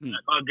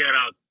wọ́n get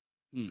out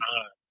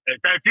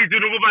tí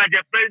Tinubu bá jẹ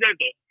president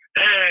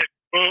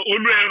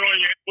olú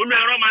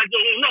ẹ̀rọ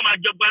máa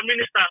jọba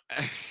mínísítà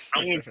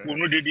àwọn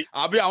òpònú dédé.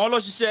 àbí àwọn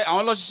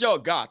lọ́ṣiṣẹ́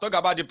ọ̀gá tọ́gà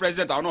bá di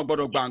president àwọn náà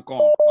gbọ́dọ̀ gba nǹkan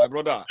my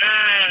brother.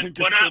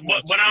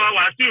 bọ́dà wa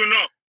Wàsíù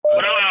náà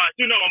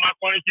wọ́n máa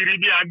kọrin kiri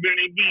bí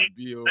agbẹ̀rin bí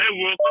ẹ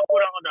wo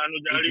kọ́kọ́rọ́ àwọn dànù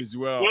jàre.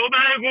 wo bá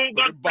egun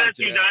God bless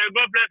you jàre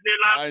God bless the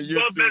land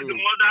God bless the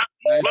mother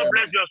God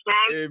bless your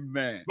son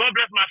God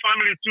bless my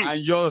family too. and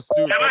yours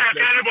too. ẹ bá yẹ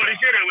kí everybody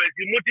ṣe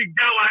rẹ̀wẹ̀sì mo ti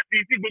já wa sí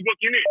gbogbo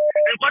kínní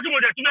nǹkan tí mo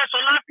dẹ̀ tún fẹ́ sọ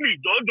lastly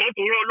jọ̀ọ́jọ́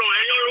tó rọ Ọlọ́run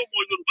ẹ̀yọ́ ọmọ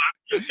Yorùbá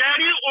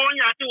kẹrí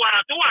oyin àti wàrà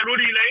tó wà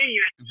lórí ilẹ̀ yìí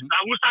yẹn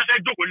Haúsá fẹ́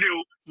jókòó lé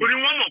o torí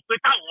wọ́n mọ̀ pé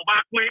táwọn bá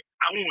pín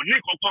àwọn ò ní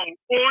kankan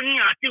oyin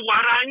àti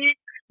wàrà yín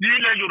ní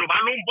ilẹ̀ Yorùbá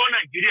ló ń bọ́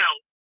Nàìjíríà o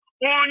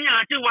oyin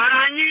àti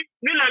wàrà yín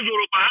nílẹ̀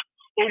Yorùbá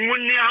òun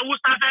ni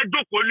Haúsá fẹ́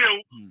jókòó lé o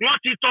wọ́n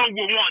ti tọ́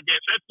wo wọn ọ̀jẹ̀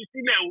fẹ́ fi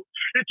sílẹ̀ o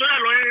nítorí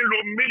àlọ́ yẹn lo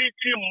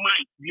military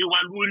might lé wa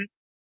lórí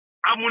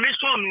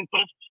ammunition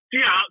tán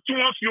tí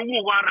wọ́n fi owó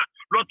wa rà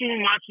lọ́tún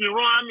máa ti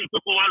rán àmì pé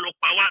kó wa lọ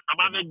pa wá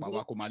tàbá fẹ́ gbó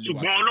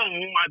ṣùgbọ́n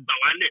Ọlọ́run máa gbà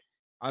wálẹ̀.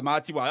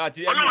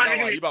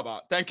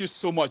 Thank you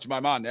so much, my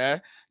man.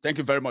 Thank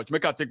you very much.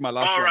 Make I take my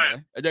last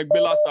one.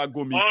 Last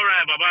go me. All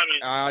right, baba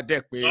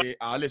mi.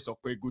 I'll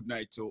say good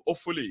night. So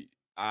hopefully,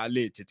 I'll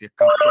take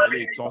capture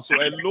later. So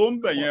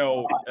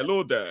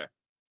hello there.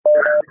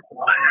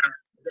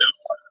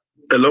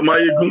 Hello,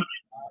 Mayegun.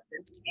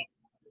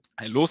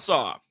 Hello,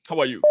 sir. How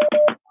are you?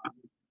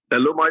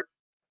 Hello,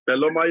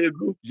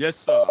 Mayegun. Yes,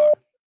 sir.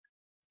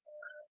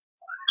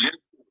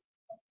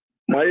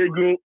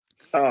 Mayegun,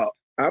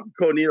 I'm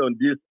calling on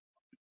this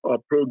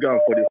program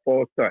for the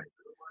first time.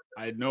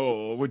 I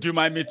know. Would you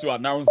mind me to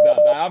announce that?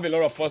 I have a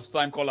lot of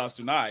first-time callers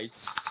tonight,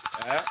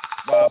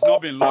 but I've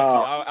not been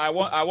lucky.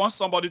 I want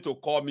somebody to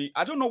call me.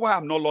 I don't know why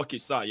I'm not lucky,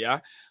 sir. Yeah,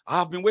 I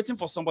have been waiting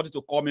for somebody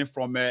to call me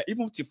from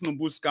even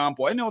Tinubu's camp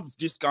or any of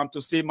this camp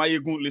to say,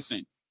 Mayegun,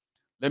 listen,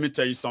 let me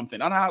tell you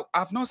something. And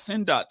I've not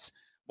seen that.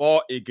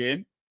 But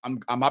again,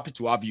 I'm happy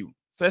to have you.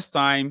 First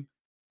time,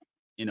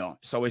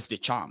 it's always the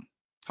charm.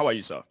 How are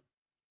you, sir?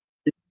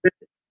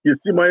 You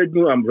see,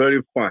 Mayegun, I'm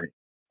very fine.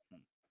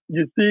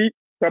 You see,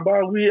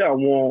 Tabawi, I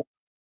want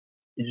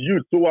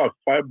youth who are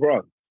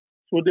vibrant,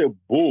 so they're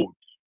bold.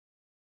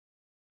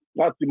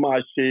 Láti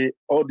máa ṣe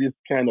all this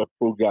kind of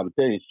program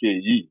tẹ́ ń ṣe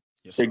yìí.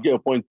 ṣe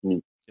get point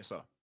mi. Yes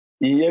sir.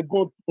 Ìyẹn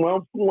gan máa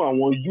ń fún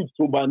àwọn youth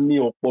tó bá ní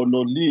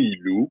ọpọlọ ní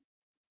ìlú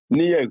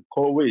ní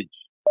encourage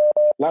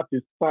láti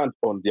stand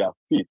on their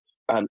feet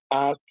and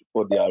ask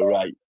for their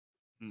right.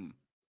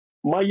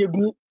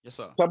 Mayegun, yes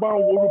sir. Sábà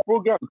ń wo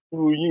program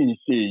through yìí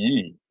ṣe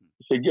yìí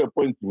ṣe get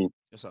point mi.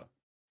 Yes sir.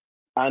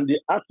 And the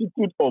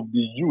attitude of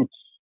the youth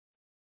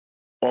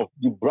of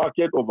the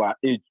bracket of our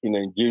age in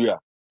Nigeria,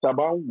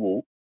 Sábà ń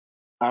wo,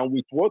 and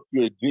with what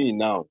we are doing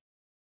now,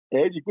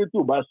 ẹ pé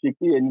tó bá ṣe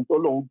pé ẹni tó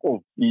lọ́n kàn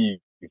fi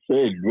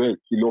ìfẹ́ ìlú ẹ̀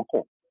sí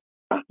lọ́kàn.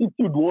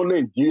 Attitude wọn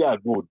Nàìjíríà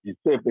go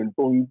deserve ẹni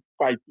tó ń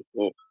fight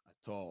for.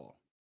 Àtọ̀.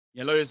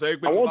 Yẹn lọ́yẹ̀ sọ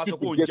pé tó bá sọ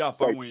pé òun jà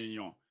fáwọn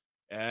èèyàn,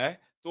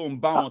 tó ń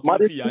bá wọn tó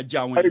ń fìyà jẹ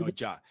àwọn èèyàn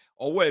jà,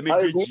 ọwọ́ ẹ̀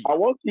méjèèjì.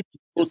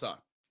 Yes sir.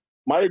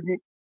 Mayegun,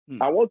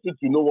 I want you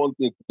to know one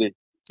thing today.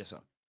 Yes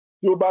sir.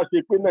 Tí o bá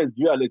ṣe pé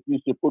Nàìjíríà lè ti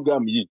ṣe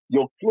program yìí,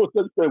 your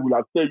closest friend will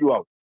have tell you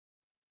out.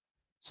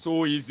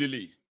 So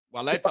easily.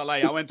 Wàláì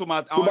tàláì, àwọn tó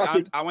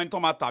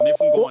máa tà mí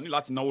fún gan-an ní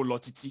láti náwó lọ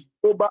títí.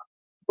 Tó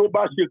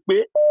bá ṣe pé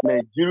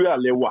Nàìjíríà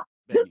lẹ wà.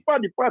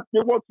 Despite the fact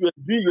that what you are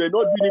doing, you are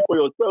not doing it for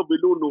yourself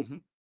alone. No.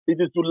 It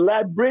is to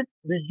liberate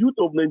the youth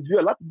of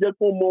Nigeria. Láti jẹ́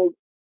kó mọ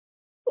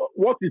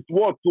what is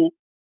what o.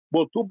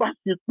 But tó bá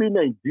ṣe pé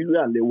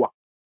Nàìjíríà lẹ wà.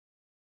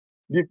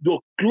 Your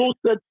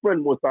closest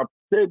friend must have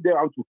said them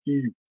out to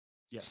kill you.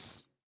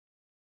 Yes.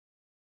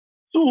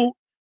 So,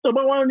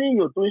 tọ́ba wá ní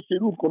èèyàn tó ń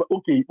ṣerú nǹkan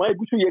okay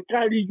Mayegun ṣó yẹ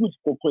kárí youth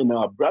kankan in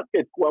our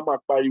bracket kó wá máa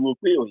pariwo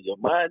pé ọ̀yàn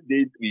máa ń dé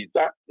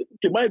ìta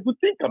okay Mayegun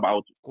think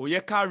about it. Kò yẹ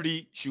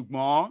kárí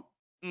ṣùgbọ́n.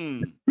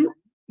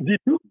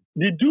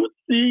 Did you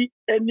see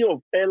any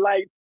of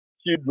Eli's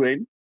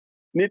children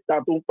níta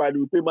tó ń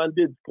pariwo pé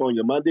mandate kan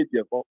ọ̀yàn mandate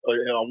yẹn kan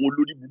àwọn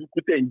olórí burúkú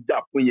tẹ̀ ń jà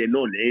fún yẹn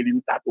náà lẹ́yìn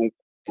níta tó ń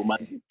kó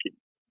mandate kì.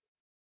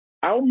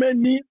 How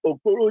many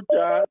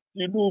Okorocha,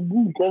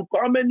 Tinubu,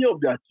 how many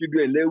of their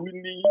children lẹ wí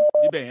ní?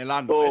 Níbẹ̀ yẹn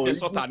lánàá, ẹ tẹ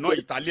sọ́tà náà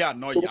Italian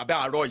náà yìí, abẹ́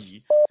àárọ̀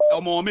yìí,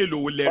 ọmọ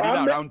mélòó lẹ rí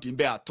around ń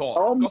bẹ àtọ̀.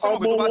 Kọ́sọ́mọ̀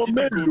pé tó bá ti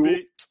di gbòòbé,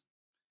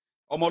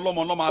 ọmọ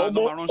ọlọ́mọ ló máa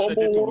ránṣẹ́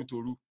dé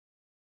torutoru.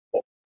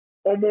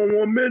 Ọmọ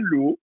wọn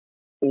mélòó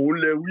òun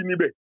lẹ wí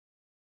níbẹ̀?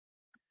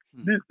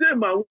 The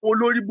same àwọn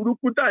olórí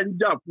burúkú tá à ń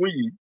jà fún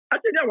yìí,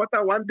 àti ní àwọn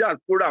táwọn ń jà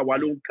sóra àwa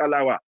ló ń ká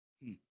lára.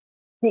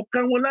 Kò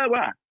ká wọn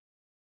lára.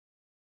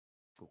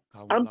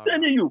 I'm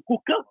telling you, kò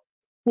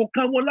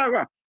ká wọn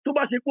lára. Tó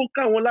bá ṣe kó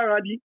ká wọn lára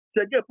ni,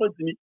 ṣẹ́gẹ́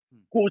pọ́ǹtì ni.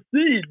 Kò sí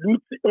ìlú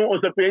tí wọ́n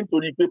sọ pé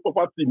nítorí pé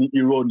property ni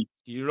irọ́ ni.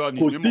 Irọ́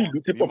ni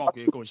mímọ̀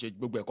pé kò ṣe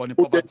gbogbo ẹ̀kọ́ ní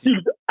property.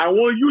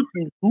 Àwọn youth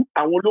ìlú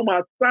àwọn ló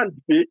máa stand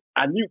pé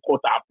àní nǹkan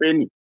tá a fẹ́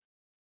nì.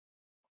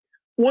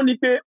 Wọ́n ní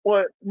pé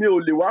mi ò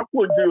lè wá kó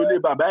oúnjẹ olè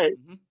bàbá ẹ̀.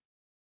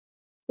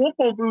 Wọ́n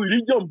kàn fi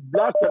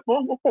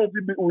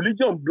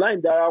religion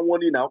blind ara wọn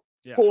ni náà.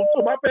 Kò tó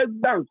bá fẹ́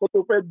gbà nǹkan tó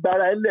fẹ́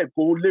gbára ẹ lẹ̀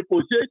kò lè kò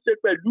ṣeé ṣe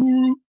pẹ̀lú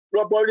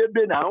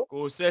rọ́bọ̀rébé náà.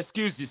 Kò sí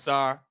excuse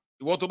sá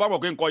ìwọ tó bá mọ̀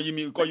pé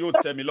nǹkan yóò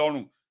tẹ́ mi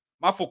lọ́rùn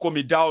má fòkó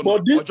mi dá ọ̀nà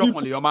ọjọ́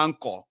kan lèèyàn máa ń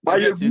kọ̀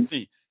ẹgbẹ́ tí ń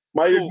sìn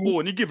so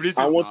o ní give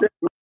reasons now.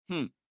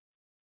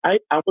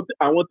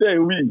 Àwọn tẹ́ ń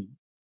wí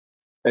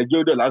ẹjọ́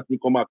ọdọ̀ láti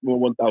kọ́ máa pín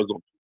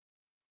 1,000.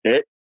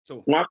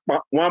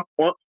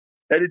 Wọ́n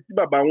ẹni tí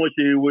bàbá wọn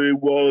ṣe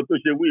wọ tó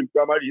ṣe wí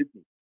primary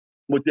yìí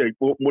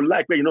mo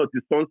láìpẹ́ yìí náà ti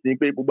sọ́n sí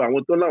pé gbogbo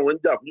àwọn tó láwọn ń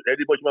jà fún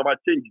ẹ̀rí bọ́ ṣe máa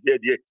change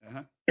díẹ̀díẹ̀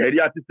ẹ̀rí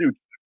attitude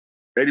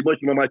ẹ̀rí bọ́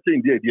ṣe máa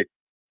change díẹ̀díẹ̀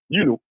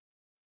you know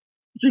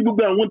ṣé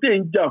gbogbo àwọn tẹ̀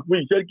ń jà fún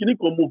iṣẹ́ kíní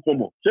kan mo kàn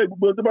mọ̀ ṣé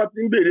gbogbo tó bá ti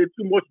ń béèrè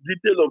too much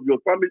detail of your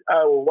family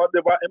or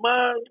whatever ẹ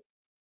máa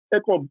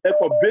ẹkọ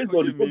based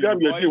on the program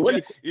you dey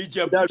when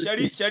Ìjẹ̀bú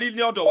ṣẹ́rí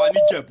ní ọ̀dọ̀ wa ní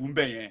Ìjẹ̀bú ń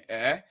bẹ̀ yẹn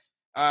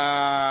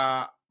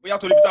bóyá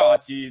torí bí táwa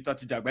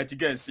ti dàgbà ti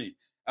gẹ̀ẹ́sì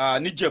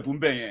ní Ìjẹ̀bú ń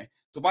bẹ̀ yẹn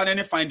tó bá ní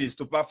any findings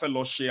tó bá fẹ́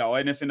lọ ṣe or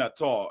anything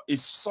at all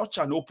it's such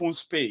an open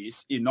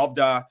space enough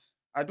that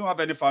I don't have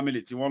any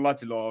family tí wọ́n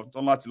láti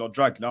lọ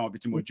drag láwọn ibi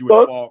tí mo jú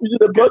ẹ̀ pọ̀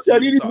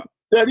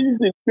ṣẹ́rí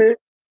ní pé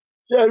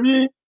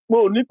ṣẹ́rí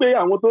mo ní pé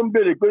àwọn tó ń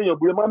béèrè pé èèyàn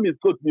bùrẹ́ má miss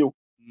coat mi o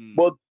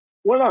but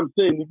what I'm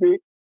saying ni pé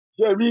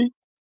ṣẹ́rí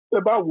ẹ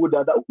bá wo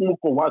dáadáa ó kún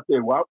kàn wá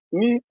tẹ̀ wá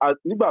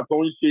nígbà tó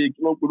ń ṣe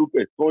kí wọ́n gbórúkọ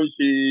ẹ̀ tó ń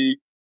ṣe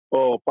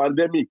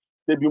pandemic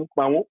tẹ́bi ń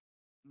pa wọ́n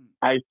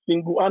I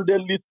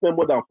single-handedly spend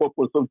more than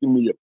 4.something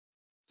million.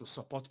 To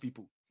support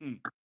people.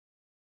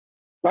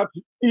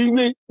 Láti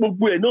ilé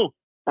gbogbo ẹ̀ náà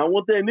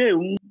àwọn tẹ́ ẹ náà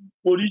ń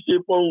forí ṣe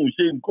fọhùn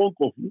ṣe nǹkan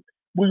kan fún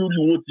bóyá orí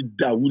wọn ti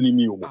dàrú ni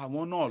mi ò mọ̀.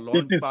 Àwọn náà lọ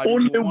ń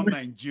pariwo wọn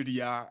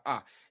Nàìjíríà.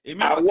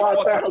 Èmi náà ti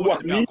pọ̀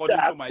tí mi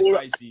according to my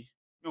size.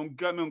 Mi ò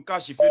ń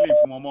káṣí feeling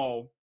fún ọmọ o.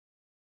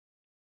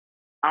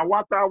 Àwa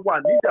tá a wà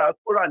ní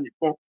diaspora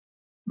nìkan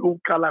ló ń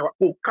ká lára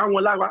kò ká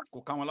wọn lára. Kò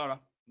ká wọn lára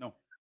no.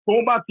 Tó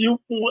bá ti ń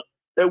fún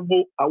ẹ wo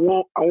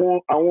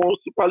àwọn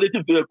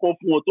superlative tó yẹ kán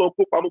fún wọn tó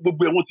kó pamọ́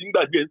gbogbo ẹ̀ wọ́n ti ń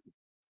gbàgbé ẹ̀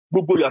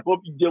gbogbo ìyàtọ̀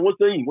fi jẹ wọ́n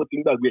sẹ́yìn wọ́n ti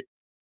ń gbàgbé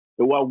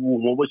ẹ wá wo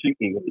wọn bó ṣe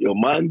èèyàn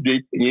máa ń de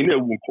èèyàn náà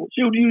wò nǹkan ṣé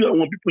orí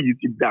àwọn pípọ̀ yìí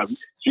ti dàrú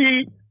ṣé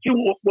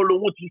wọ́n ọpọlọ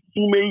wọn ti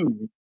sún mẹ́yìn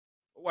yìí.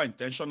 Ó wà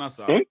intentional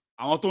sir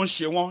àwọn tó ń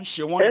ṣe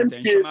wọ́n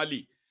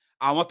intentionally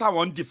àwọn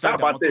táwọn ń defend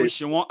àwọn tó ń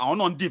ṣe wọ́n àwọn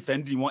náà ń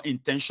defend wọn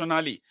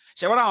intentionally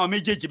ṣe wọ́n àwọn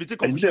méjèèjì bí tí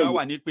confusion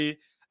wà ní pé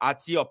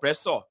àti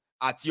oppressor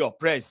àti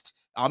oppressed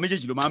Our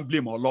méjèèjì ló máa ń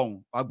blame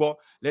Ọlọ́run. Agbo,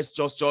 let's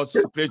just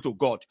pray to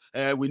God.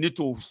 We need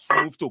to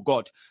move to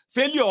God.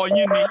 Failure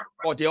yín ni,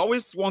 but they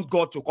always want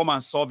God to come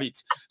and solve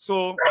it.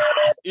 So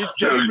it's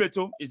deliberate,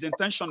 it's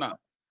intentional.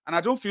 And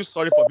I don't feel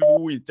sorry for people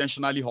who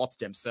intentionally hurt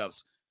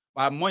themselves.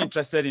 But I'm more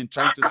interested in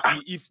trying to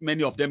see if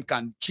many of them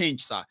can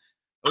change, sir.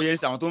 Oh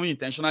yes, I want to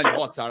intentionally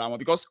hurt around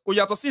because you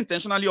have to see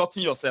intentionally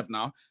hurting yourself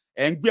now.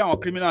 And be our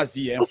criminals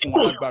here and fun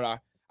agbára.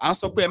 And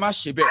so pe ma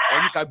se be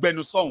eni ka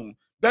gbenu sohun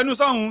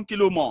kí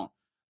ló mọ̀.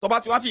 Tó bá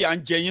ti wá fi an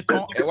jẹ yín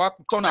tán ẹ wá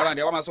turn around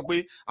ẹ wá máa sọ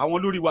pé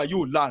àwọn lórí wa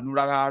yóò láàánú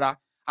rárá.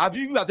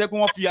 Àbí nígbà tẹ́ pé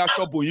wọ́n fi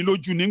aṣọ bò yín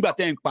lójú nígbà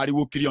tẹ́ ń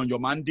pariwo kiri on your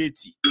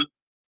mandate.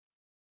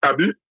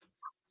 Àbí?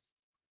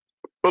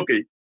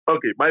 Okay,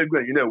 my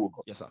good you know.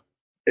 Yes sir.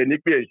 Ẹni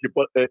pé ẹ ṣe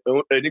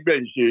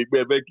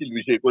ẹgbẹ́ fẹ́ kí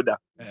ìlú ṣe kódà.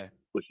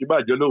 Kò sí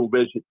bàjẹ́ lóhun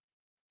fẹ́ ṣe.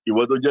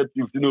 Ìwọ tó jẹ́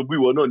Tinubu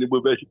ìwọ náà ní bó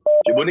fẹ́ ṣe.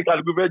 Ṣèbó ní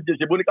kálukú fẹ́ jẹ,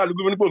 ṣèbó ní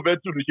kálukú ní kò fẹ́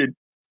tùlù ṣe.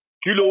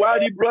 Kí ló wá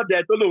rí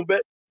brọ́dà tó lóhun fẹ́?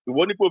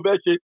 Ìwọ ní kò fẹ́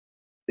ṣe.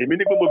 Èmi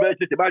ní kò mo fẹ́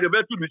ṣe, ṣèbájọ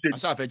fẹ́ tùlù ṣe.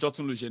 Àṣà àfẹ́jọ́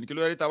tún lù ṣe ni kí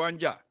ló rí ta wá ń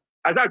jà.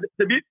 Àṣà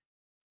ṣebí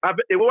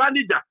èwo wá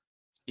níjà.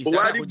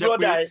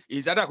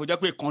 Ìsádà kò jẹ́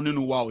pé kan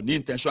nínú wa ò ní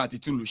intention àti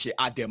tún lù ṣe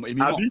àdẹ̀mọ̀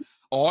èmi mọ̀.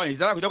 Ọ̀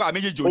ìsádà kò jẹ́ pé àwọn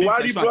méjèèjì ò ní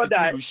intention àti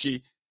tún lù ṣe.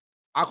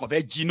 A kàn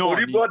fẹ́ jí náà ni.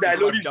 Orí brọ́dà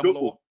lórí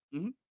ìjókòó.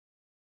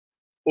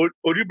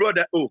 Orí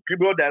brọ́dà kí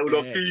brọ́dà lọ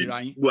kí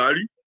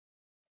Buhari.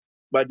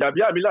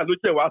 Gbàjàbíàmílà ló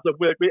ṣẹ̀ wá sọ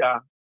fún ẹ pé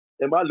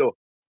ẹ má lọ.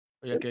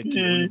 Ó yẹ kẹ́ kí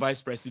oní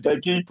vice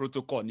president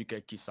protocol ní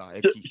kẹ́ kí sa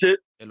ẹ kí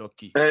ẹ lọ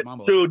kí.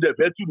 Ṣé o dẹ̀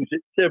fẹ́ tùlù ṣe?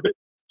 Ṣé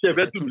ẹ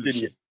fẹ́ tùlù ṣe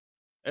nìyẹn?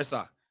 Ẹ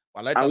sà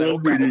wàhálà ìtàlẹ̀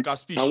ọkà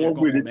speech ẹ̀kan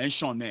kò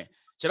mention ẹ̀.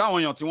 Ṣé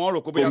láwọn èèyàn tí wọ́n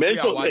rò kó bóyá pé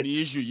àwa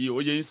ní issue yìí ó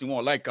yẹ yín sí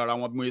wọn láìka ara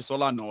wọn bí mo ṣe sọ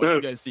lánàá ó ti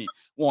gẹ̀ sí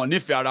wọn ò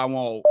nífẹ̀ẹ́ ara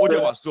wọn ó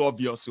dẹ̀ wà so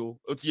obvious o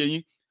ó ti yẹ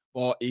yín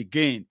but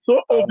again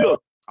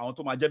àwọn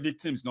tó máa jẹ́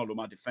victims náà ló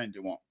máa defend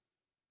wọn.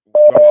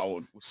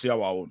 We'll see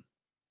our own.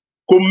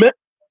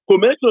 Kò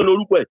mention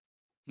orúkọ ẹ̀.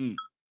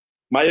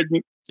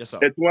 Mayegun. Yes sir.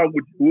 Ẹ tún wá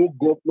with the whole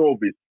governor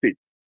of a state.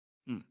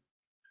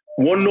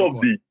 One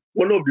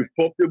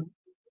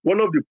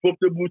of the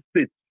profitable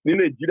states ní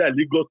Nigeria,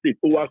 Lagos State,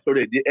 ó wá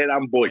sọ̀rọ̀ the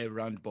errand boy.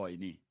 Errand boy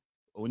ni.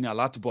 Òun ni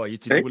alert boy yìí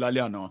Tinubu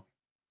lálẹ́ àná.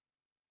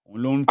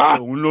 Òun ló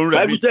ń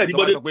remit tó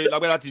bá sọ pé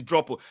lágbádá ti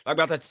drop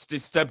lágbádá ti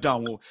step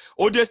down o.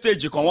 Ó dé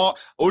stage kan wọ́n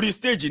orí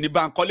stage ní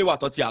Bankole wà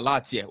tó ti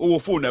alert ẹ̀. Ó wo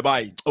fóònù ẹ̀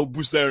báyìí. Ó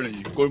bú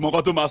sẹ́rìn. Kò mọ̀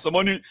nǹkan tó máa sọ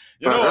mọ́ ní.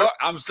 You know what?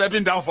 I'm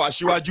stepping down for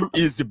Aṣíwájú.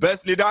 He is the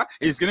best leader.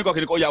 He is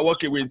kìnnìkan ó yà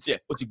walk away tiẹ̀.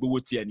 Ó ti gbowó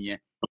tiẹ̀ nìyẹn.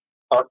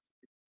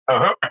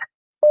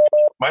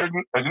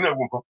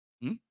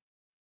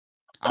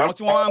 Àwọn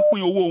tí wọ́n wá ń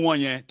pín owó wọn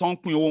yẹn tó ń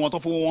pín owó wọn tó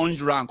fowó wọn ń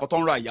ra nǹkan tó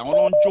ń ra yìí àwọn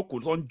ló ń jókòó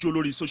tó ń jó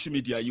lórí social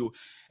media yìí o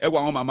ẹ wo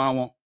àwọn màmá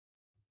wọn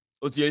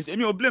ó ti yẹ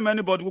èmi ò blame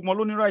anybody gbogbo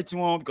ló ní right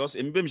wọn because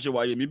èmi bẹ́ẹ̀ mi ṣe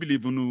wáyé mi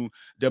believe in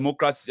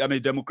democracy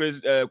democracy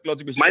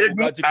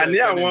democratic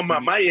àní àwọn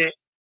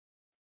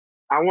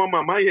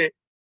màmá yẹn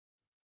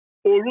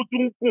ooru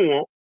tún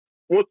kùn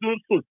wọ́n tún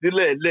sùn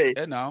sílẹ̀ lẹ̀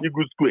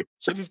Eagle Square.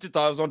 ṣé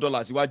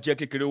 $50,000 wá jẹ́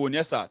kékeré owó ní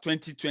ẹ̀sà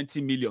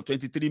 20 million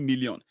 23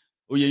 million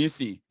oye yín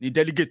sìn ní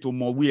delegate tó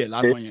mọ wí ẹ̀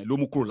lánàá yẹn ló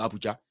mú kúrò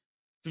l'Abuja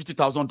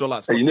 $50,000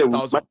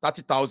 $40,000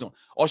 $30,000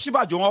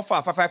 Ọ̀ṣínbàjò wọn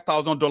fà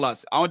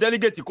 $5,000 àwọn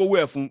delegate kówó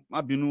ẹ̀ fún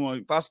má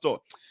bínú pastor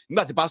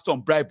nígbà tí pastor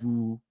ń bribe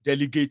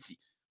delegate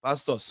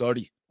pastor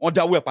sorry wọ́n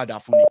dáwó ẹ̀ padà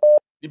fún ni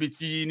níbi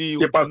tí ní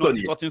ojú náà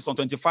ti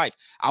 1325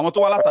 àwọn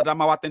tó wá látàdá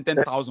máa wá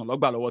 10,000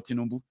 lọ́gbà lọ́wọ́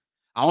Tinubu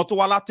àwọn tó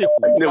wá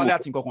látẹ̀kọ́ tó wá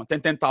láti nǹkan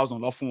kan 10,000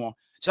 lọ fún wọn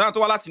ṣáà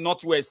tó wá láti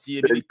north west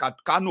èmi ní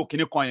Kano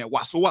kìíní kan yẹn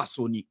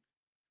wàsówàsó ni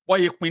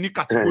wọ́n yẹ pin ní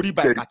category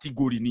by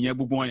category nìyẹn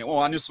gbogbo wọn yẹn wọ́n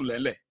wá ní sùn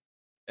lẹ́lẹ̀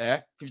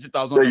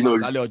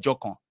 $50,000 alẹ́ ọjọ́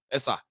kan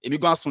ẹ̀sà èmi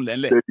gan sùn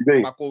lẹ́lẹ̀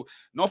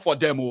not for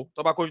them o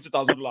tó bá kó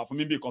 $50,000 fún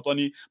mi bí kan tó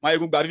ní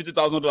Mayegun gba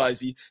 $50,000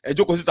 sí ẹ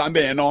jókòó síta ń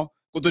bẹ̀ yẹn náà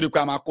kó tó di pé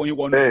a máa kó yín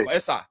wọnú nǹkan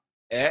ẹ̀sà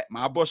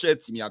máa bọ́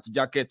ṣẹ́ẹ̀tì mi àti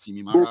jákẹ́ẹ̀tì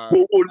mi máa ra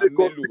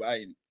mélòó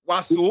báyìí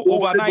wàásù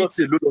overnight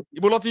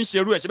ibo ló ti ń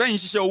ṣerú ẹ̀ ṣe bẹ́ẹ̀ yín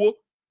ṣiṣẹ́ owó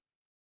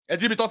ẹ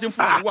ti rí ibi tó ti ń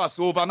fún ọ ní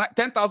wàásù overnight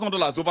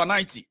 $10,000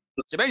 overnight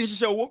ṣe bẹ́ẹ̀ yín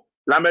ṣiṣẹ́ owó.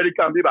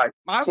 lamẹ́ríkà ń bí báyìí.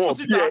 máa sùn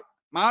síta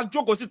máa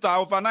jókòó síta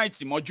overnight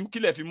mọ́jú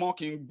kílẹ̀ fi mọ́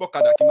kí n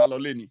gbọ́kadà kí n máa lọ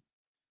lé ni.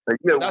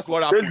 So that's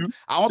what happened.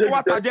 Àwọn tó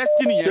wá ta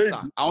destiny yẹn sà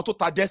àwọn tó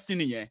ta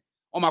destiny yẹn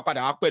wọ́n máa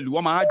padà wá pẹ̀lú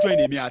wọ́n máa join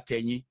èmi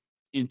àtẹ̀yìn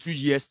in 2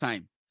 years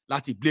time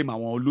láti blame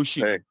àwọn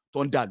olóṣèlú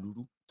tó ń dà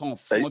lúrú tó ń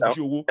fún wọn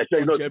jí owó tó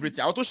ń jẹ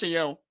everything àwọn tó ṣe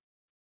yẹn o.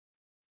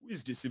 Who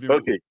is deceiving me?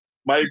 Okay,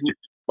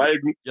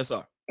 Mayegun. Yes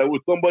sir.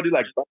 With somebody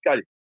like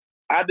Bakari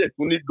adé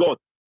tún ní God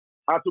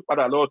a tún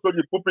padà lọ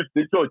sórí pulpit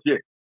ní church yẹ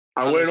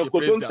àwọn ẹranko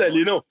tó ń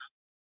tẹ̀lé náà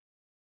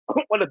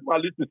wọ́n lè tún máa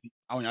listen sí.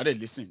 àwọn èèyàn dẹ̀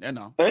listen ẹ̀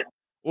náà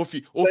ó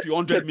fi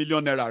 $100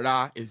 million ra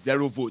a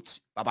 0 vote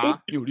bàbá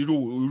mi ò rí irú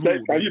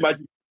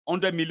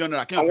 $100 million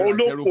kí n fẹ́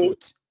ra 0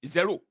 vote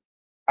 0.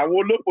 àwọn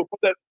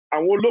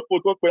olóko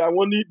tó pe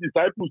àwọn ní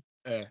disciples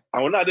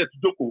àwọn náà dẹ̀ ti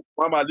jókòó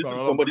wọ́n máa listen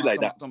to somebody like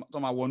that. tó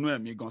máa wọnú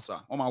ẹ̀mí gan sa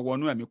wọ́n máa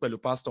wọnú ẹ̀mí pẹ̀lú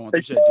pastor wọn tó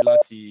ṣẹ̀ dé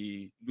láti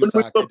lusa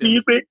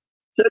academy.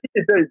 ṣé kí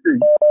n tẹ́ ẹ ṣe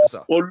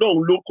yìí ọlọ́run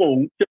ló kàn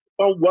ń ṣe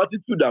wọ́n wá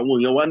attitude àwọn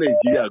èèyàn wá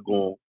Nàìjíríà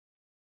gan-an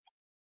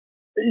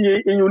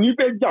èèyàn ò ní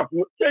fẹ́ jà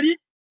fún ṣẹ́rí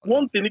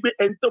wọ́n ń tẹ̀ ní pé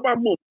ẹni tó bá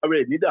mọ̀ ara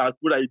ẹ̀ ní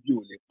diaspora ibi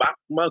ò lè pa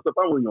máa ń sọ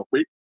fáwọn èèyàn pé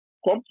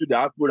come to the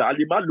diaspora, and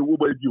the man lowo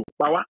boy you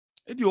power.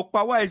 Ebi o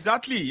power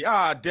exactly.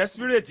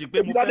 Desperate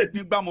pé mo fẹ́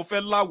nígbà mo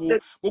fẹ́ láwo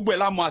gbogbo ẹ̀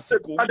la mo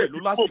àsìkò gbogbo ẹ̀ ló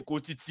lásìkò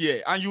títí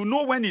ẹ̀, and you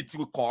know when it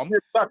will come.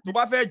 Tó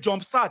bá fẹ́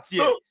jump start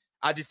here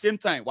at the same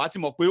time wàá ti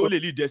mọ̀ pé ó lè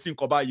lead sí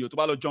nǹkan báyìí o tó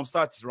bá lọ jump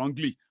start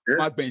wrongly ó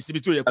máa gbẹ̀yìn síbi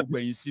tó yẹ kó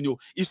gbẹ̀yìn sí ni o.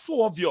 It's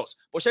so obvious.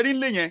 Bó ṣe rí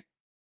nílé yẹn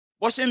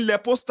bó ṣe ń lẹ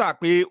pósítà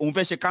pé òun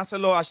fẹ́ ṣe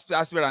councillor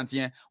aspirant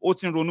yẹn ó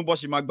ti ń ronú bó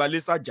ṣe máa gba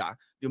lẹ́sàjà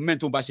the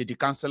moment tó bá ṣe di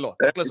councillor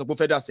tẹ́kílẹ̀ sọ pé ó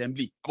fẹ́ di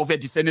assembly àbó fẹ́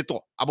di senator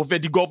àbó fẹ́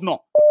di governor.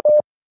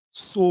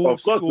 So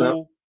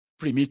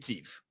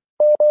primitive.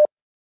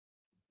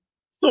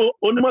 So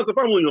onímọ̀ sọ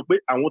fáwọn èèyàn pé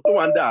àwọn tó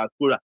wà ń dà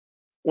àsúrà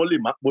wọ́n lè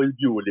má pọ̀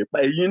ibi ò lè pa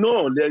èyí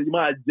náà lè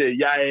máa jẹ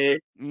ìyá ẹ.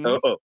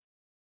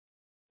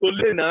 tó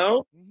lè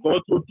náà kàn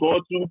tún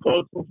fóòtù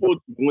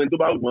fún ẹni tó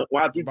bá wọ́n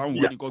á tún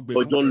jìyà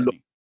ọjọ́ ń lọ.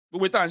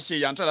 Gbogbo tá à ń ṣe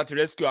yàtọ̀ láti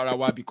rescue ara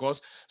wa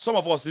because some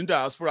of us in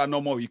diaspora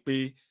náà mọ̀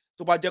wípé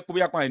tó bá jẹ́ pé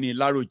bí apá ẹni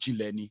ìlárò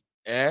jinlẹ̀ ni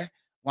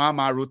wọ́n á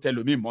máa ro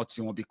tẹlòmíì mọ́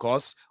tiwọn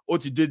because ó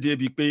ti dédé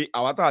bíi pé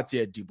àwa tá àti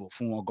ẹ̀ dìbò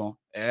fún wọn gan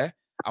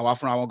àwa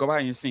fúnra wọn gan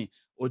báyìí sìn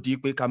ó di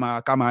pé ká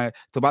máa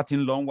tó bá ti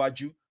ń lọ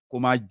níwájú kó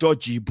máa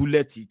dọ́jì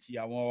búlẹ̀tì ti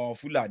àwọn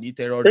Fúlàní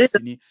terrorist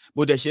ni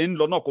bó dẹ̀ ṣe ń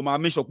lọ náà kó máa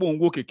make sure pé òun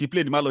wò kékeré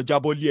plane má lọ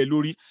jábọ́ lé ẹ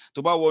lórí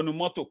tó bá wọnú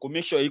mọ́tò kó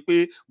make sure yìí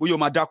pé bóyá o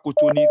máa dá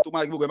koto ni tó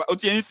máa gbogbo ẹ̀ ó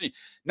ti yẹn sìn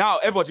now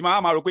everybody máa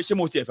rò pé ṣé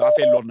mo tiẹ̀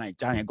fẹ́ lọ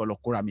Nàìjíríà yẹn gan lọ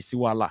kóra mi sí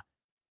wàhálà.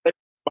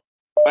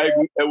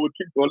 ẹ wo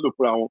kí wọ́n lò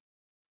fúnra wọn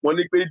wọ́n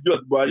ní pé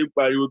just Buhari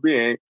pariwo pé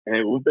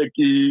òun fẹ́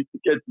kí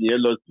tíkẹ́ẹ̀tì yẹn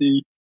lọ sí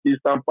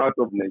eastern part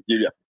of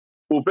Nigeria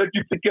òun fẹ́ kí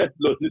tíkẹ́ẹ̀tì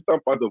lọ sí eastern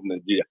part of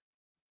Nigeria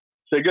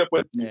ṣẹ́gẹ́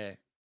pẹ̀lú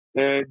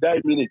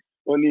 9 minutes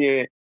wọ́n ní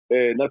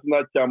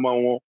national chairman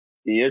wọn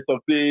ìyẹn sọ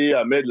pé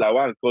Ahmed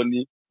Lawan nǹkan ní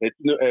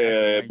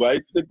Buhari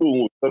tí pé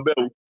òun ò sọ bẹ́ẹ̀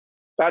o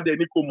sáde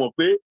ní kò mọ̀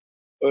pé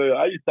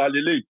àyíṣà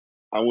lélẹ́yìí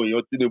àwọn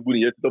èèyàn Tinubu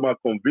nìyẹn tí wọ́n máa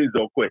convince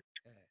ọkọ ẹ̀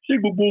ṣé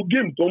gbogbo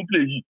game tó ń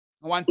play yìí.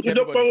 wọ́n wá ń tẹ́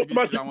everybody síbi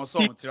tìra wọn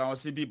sọ̀rọ̀ tìra wọn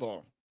síbí bọ̀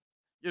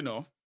you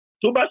know.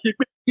 tó bá ṣe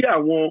pé kí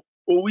àwọn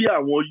orí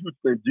àwọn youth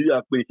Nigeria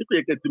pé ṣé pé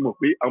yẹ kẹ́ ti mọ̀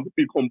pé àwọn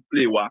people come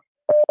play wa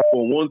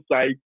from one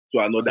side to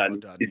another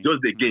it's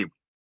just a game.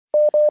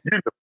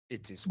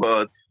 It is.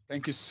 But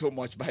thank you so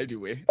much, by the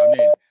way. I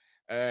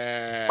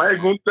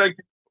mean, thank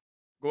you.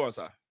 Go on,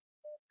 sir.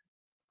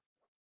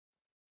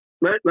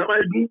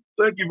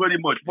 Thank you very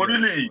much. But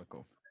really,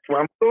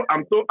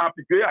 I'm so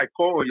happy that I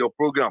call on your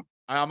program.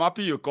 I am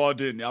happy you called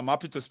in. I'm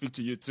happy to speak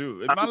to you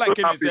too. A man like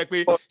him is like,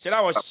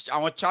 I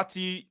want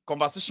chatty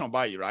conversation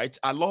by you, right?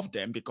 I love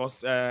them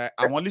because I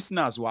want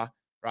listeners were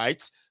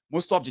right.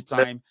 Most of the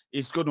time,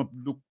 it's going to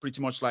look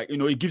pretty much like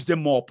it gives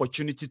them more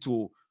opportunity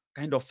to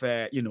kind of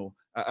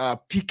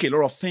pick a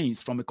lot of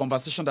things from a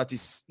conversation that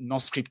is not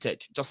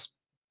scripted. Just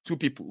two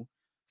people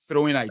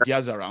throwing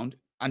ideas around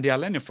and they are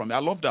learning from it. I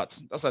love that.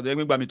 That's why they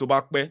make me to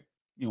back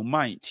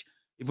mind.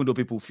 Even though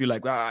people feel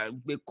like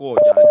be called.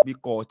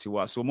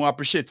 So more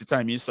appreciate the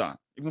time, sir.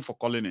 Even for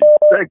calling in.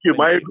 Thank you,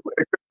 Mike.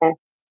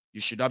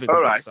 You should have a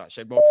good night, sir.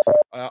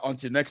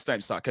 Until next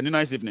time, sir. Can you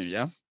nice evening,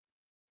 yeah?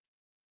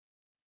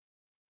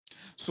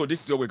 So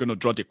this is where we're gonna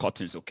draw the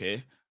curtains,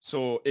 okay?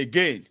 So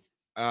again,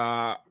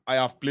 I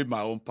have played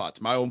my own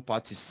part. My own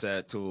part is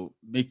to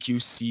make you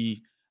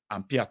see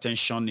and pay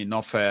attention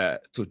enough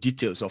to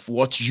details of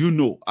what you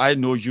know. I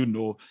know you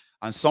know,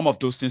 and some of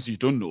those things you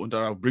don't know that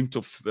I'll bring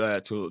to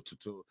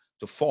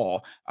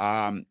fore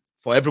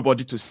for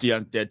everybody to see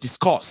and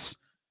discuss.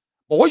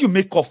 But what you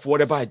make of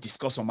whatever I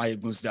discuss on my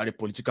Diary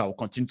Political, I will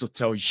continue to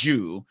tell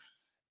you,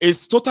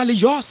 is totally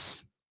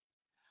yours.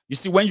 You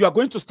see, when you are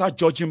going to start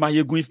judging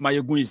Mayegun, if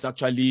Mayegun is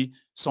actually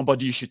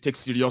somebody you should take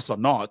serious or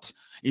not,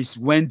 is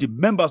when the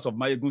members of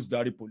Mayegun's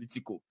Diary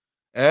Political,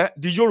 the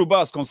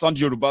Yorubas concerned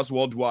Yorubas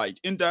worldwide,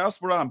 in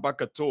diaspora and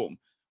back at home,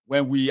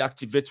 when we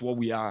activate what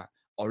we are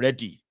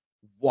already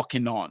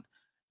working on.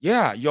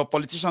 Yeah, your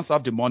politicians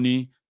have the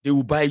money, they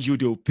will buy you,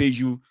 they will pay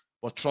you,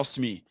 but trust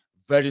me,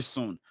 very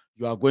soon,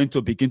 you are going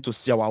to begin to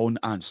see our own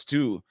hands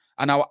too.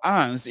 And our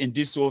hands in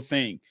this whole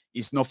thing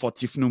is not for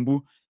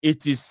Tinubu,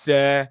 it is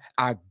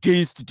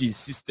against the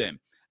system.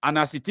 And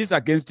as it is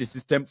against the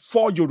system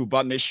for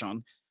Yoruba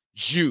Nation,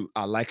 you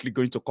are likely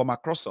going to come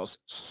across us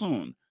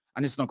soon.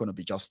 And it's not going to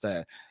be just,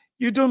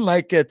 you don't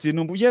like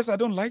Tinubu. Yes, I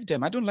don't like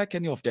them. I don't like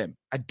any of them.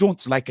 I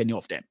don't like any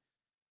of them.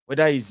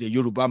 Whether he's a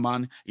Yoruba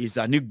man, he's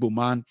an Igbo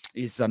man,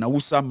 he's an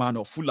Hausa man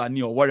or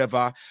Fulani or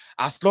whatever,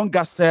 as long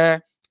as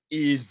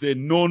he's a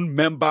known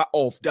member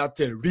of that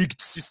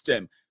rigged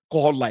system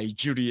called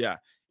Nigeria,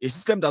 a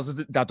system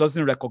that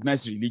doesn't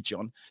recognize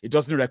religion, it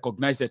doesn't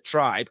recognize a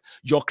tribe.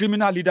 Your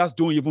criminal leaders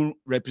don't even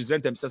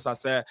represent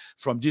themselves as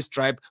from this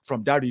tribe,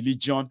 from that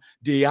religion.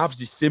 They have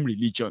the same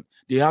religion.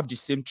 They have the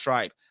same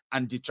tribe.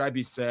 And the tribe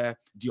is the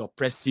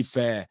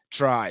oppressive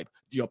tribe,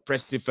 the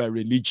oppressive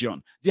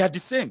religion. They are the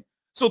same.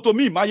 So to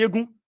me,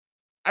 Mayegun,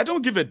 I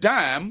don't give a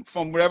damn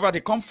from wherever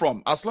they come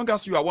from. As long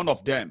as you are one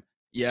of them,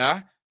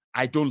 yeah,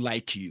 I don't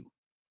like you.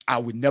 I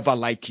will never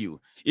like you.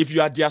 If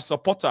you are their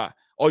supporter,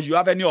 or you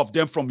have any of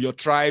them from your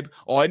tribe,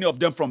 or any of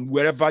them from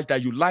wherever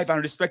that you like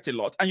and respect a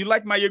lot, and you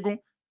like Mayegun,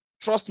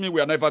 trust me, we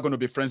are never going to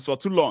be friends for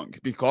too long,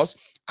 because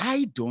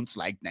I don't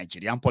like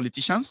Nigerian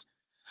politicians.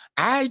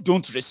 I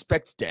don't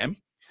respect them.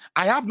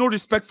 I have no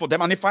respect for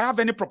them. And if I have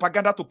any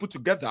propaganda to put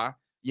together,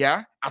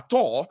 at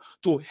all,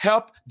 to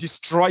help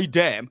destroy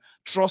them,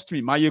 trust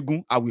me,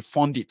 Mayegun, I will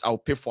fund it. I will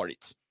pay for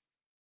it.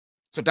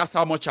 So that's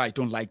how much I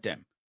don't like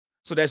them.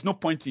 So there's no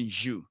point in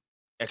you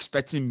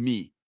expecting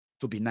me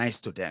to be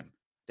nice to them.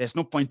 There's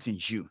no point in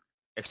you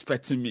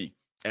expecting me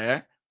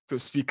to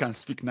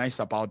speak nice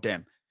about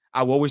them.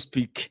 I will always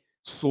speak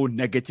so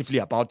negatively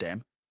about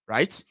them,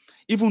 right?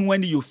 Even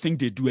when you think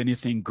they do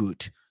anything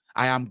good,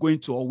 I am going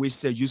to always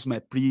say, use my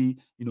privy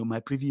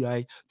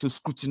eye to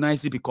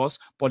scrutinize it, because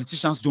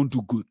politicians don't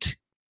do good.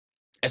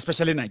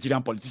 Especially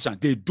Nigerian politicians,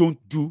 they don't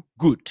do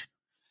good.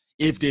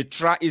 If they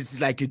try,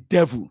 it's like a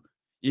devil.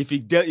 If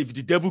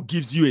the devil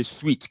gives you a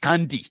sweet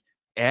candy,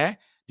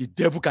 the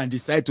devil can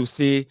decide to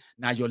say,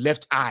 now your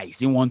left eyes,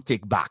 he won't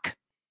take back.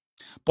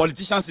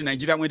 Politicians in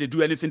Nigeria, when they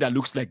do anything that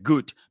looks like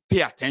good,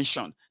 pay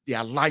attention. They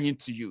are lying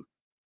to you.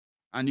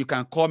 And you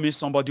can call me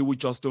somebody who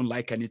just don't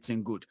like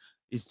anything good.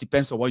 It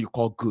depends on what you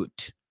call good.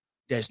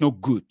 There's no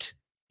good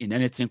in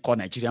anything called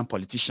Nigerian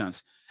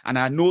politicians. And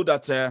I know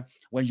that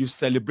when you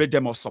celebrate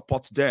them or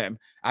support them,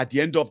 at the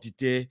end of the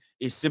day,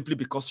 it's simply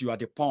because you are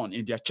the pawn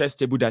in their chess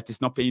table that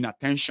is not paying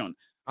attention.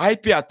 I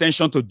pay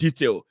attention to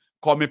detail.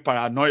 Call me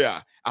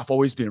paranoia. I've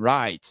always been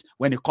right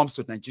when it comes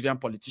to Nigerian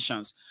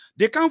politicians.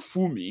 They can't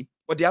fool me,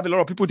 but they have a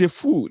lot of people they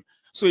fool.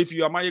 So if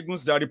you are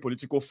Mayegun's daddy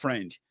political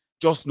friend,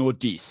 just know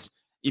this.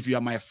 If you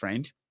are my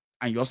friend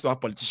and you also have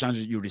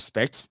politicians you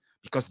respect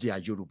because they are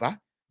Yoruba,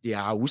 they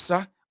are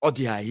Hausa, or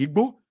they are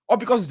Igbo, or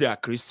because they are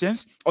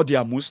Christians, or they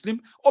are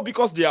Muslim, or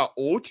because they are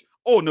old,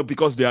 or no,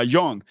 because they are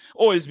young,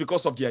 or it's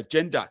because of their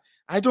gender.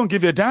 I don't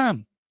give a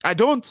damn. I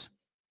don't.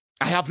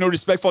 I have no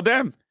respect for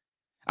them.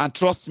 And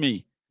trust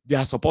me, they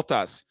are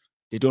supporters.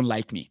 They don't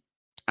like me.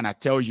 And I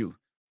tell you,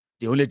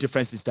 the only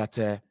difference is that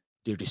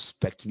they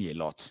respect me a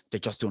lot. They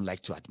just don't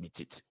like to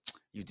admit it.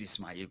 You this,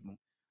 my Igbo.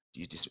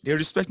 They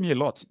respect me a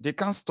lot. They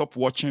can't stop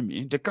watching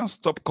me. They can't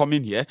stop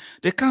coming here.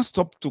 They can't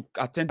stop to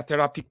attend a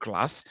therapy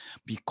class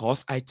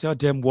because I tell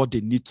them what they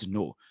need to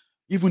know.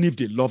 Even if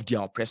they love their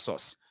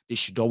oppressors, they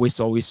should always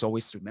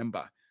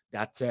remember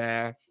that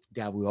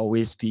there will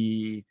always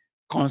be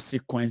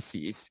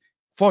consequences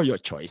for your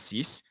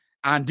choices.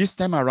 And this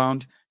time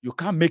around, you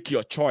can't make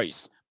your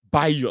choice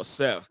by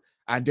yourself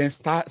and then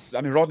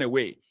run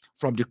away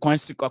from the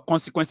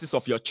consequences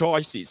of your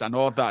choices and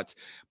all that.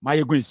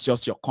 Mayegun is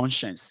just your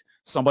conscience.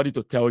 Somebody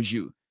to tell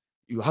you,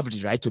 you have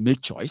the right to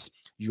make choice.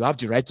 You have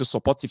the right to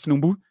support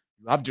Tinubu.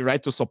 You have the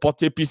right to support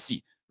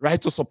APC, right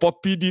to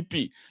support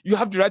PDP. You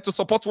have the right to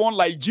support one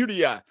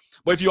Nigeria.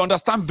 But if you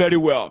understand very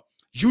well,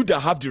 you that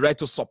have the right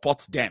to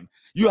support them,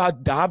 you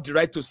that have the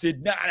right to say,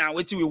 nah,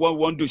 wait till we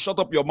want to do, shut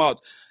up your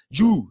mouth.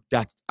 You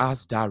that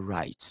has that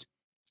right,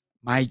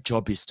 my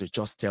job is to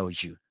just tell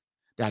you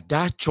that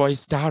that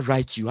choice, that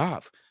right you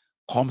have,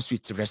 comes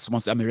with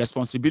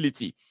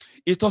responsibility.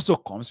 It also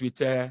comes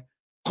with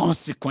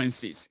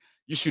consequences.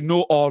 You should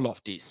know all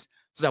of this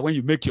so that when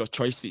you make your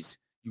choices,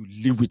 you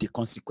live with the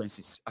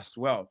consequences as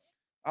well.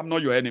 I'm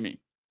not your enemy.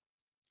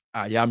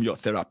 I am your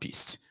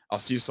therapist. I'll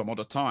see you some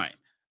other time.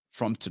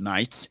 From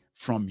tonight,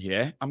 from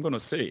here, I'm going to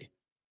say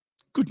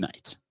good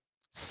night.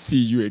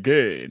 See you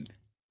again.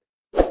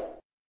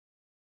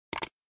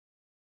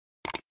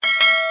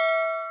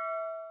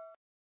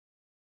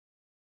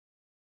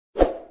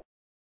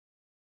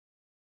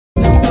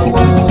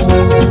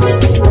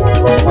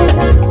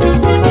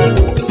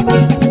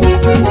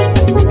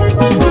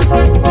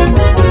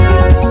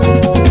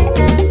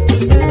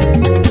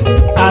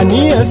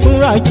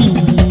 Súnrakì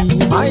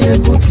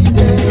Mayegun ti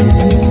dé.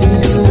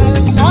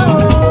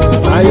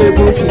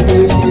 Mayegun ti dé.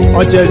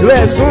 Ọ̀jẹ̀lú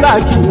ẹ̀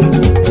Súnrakì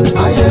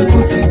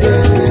Mayegun ti dé.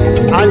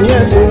 Àní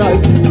ẹ̀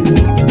Súnrakì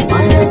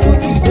Mayegun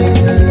ti dé.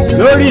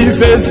 Lórí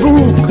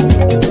Facebook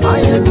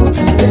Mayegun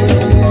ti dé.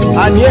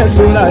 Àní ẹ̀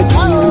Súnrakì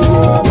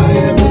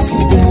Mayegun ti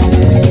dé.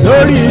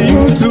 Lórí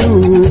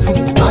YouTube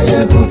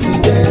Mayegun ti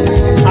dé.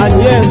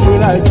 Àní ẹ̀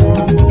Súnrakì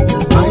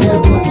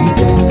Mayegun ti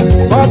dé.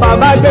 Bọ́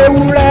bàbá gbé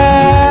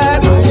wúrẹ́.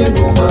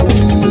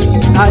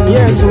 Àní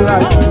ẹ̀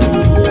Súnrakì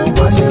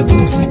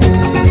Mayegun ti dé.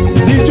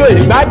 Ijó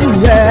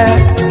ìgbádìyẹ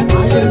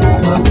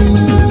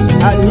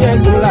àní ẹ̀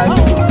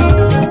Súnrakì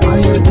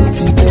Mayegun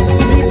ti dé.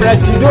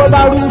 Presido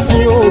bá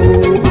rúfin o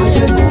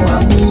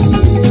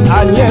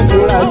àní ẹ̀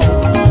Súnrakì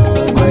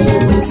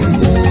Mayegun ti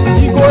dé.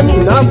 Kí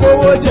gómìnà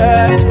kówó jẹ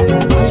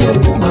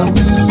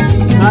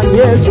àní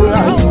ẹ̀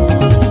Súnrakì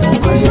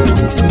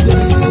Mayegun ti dé.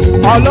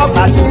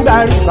 Ọlọ́pàá tí ń gba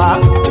rìbá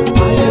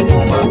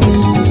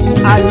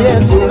àní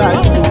ẹ̀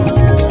Súnrakì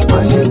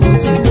Mayegun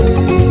ti dé.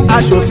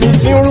 Aṣòfin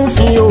tí ń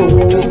rúfin o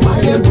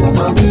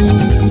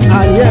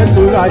àní ẹ̀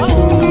Súnrakì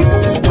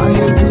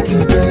Mayegun ti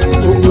dé.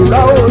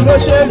 Òpùrọ́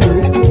olóṣèlú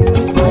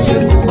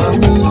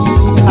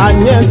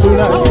àní ẹ̀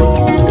Súnrakì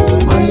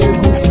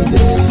Mayegun ti dé.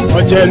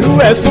 Ọ̀jẹ̀lú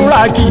ẹ̀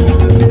Súnrakì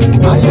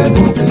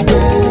Mayegun ti dé.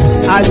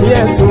 Àní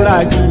ẹ̀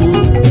Súnrakì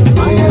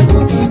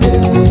Mayegun ti dé.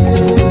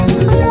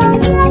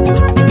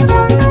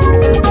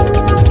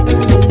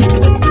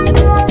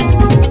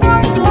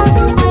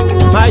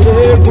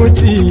 Mayegun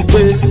ti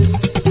dé.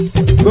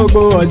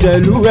 Gbogbo ọ̀jẹ̀.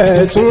 ọ̀jẹ̀lú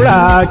ẹ̀ súnra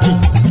kì.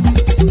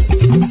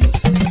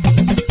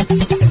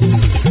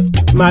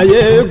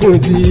 Máyégún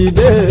ti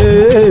dé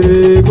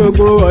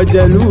gbogbo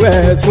ọ̀jẹ̀lú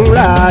ẹ̀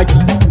súnra kì.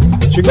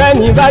 Ṣùgbọ́n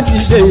ní bá ti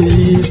ṣe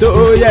èyí tó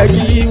yẹ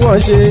kí wọ́n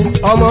ṣe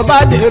ọmọ bá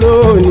dèrò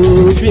ní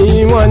fi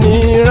wọ́n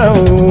níran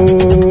o.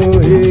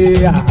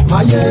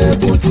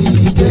 Máyégún ti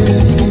dé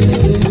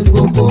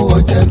gbogbo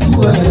ọ̀jẹ̀lú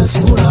ẹ̀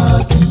súnra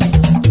kì.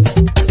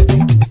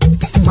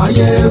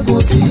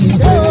 Máyégún ti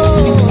dé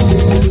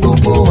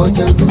gbogbo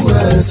ọ̀jẹ̀lú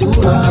ẹ̀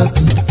súnra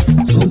kì.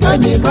 Ṣùgbọ́n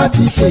ní bá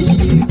ti ṣe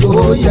èyí tó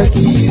yẹ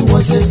kí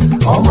wọ́n ṣe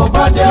ọmọ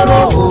bá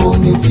dèrò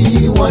ní fi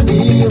wọ́n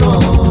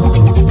níran.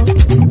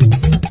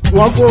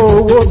 Wọ́n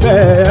fowó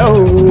bẹ́ẹ̀ o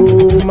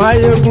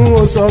Máyégún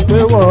ó sọ pé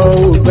wọ́n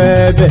ò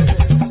fẹ́ bẹ́ẹ̀.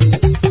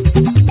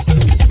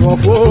 Wọ́n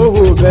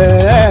fowó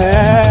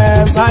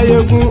bẹ́ẹ̀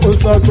Máyégún ó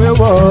sọ pé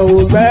wọ́n ò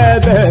fẹ́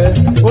bẹ́ẹ̀.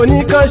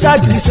 Oníkan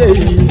ṣáàtì ṣe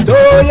èyí tó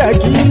yẹ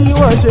kí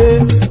wọ́n ṣe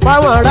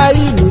fáwọn ará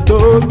ìlú tó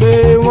gbé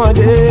wọn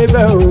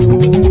débẹ̀ o.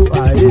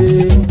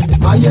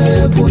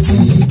 Máyégún ti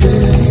dé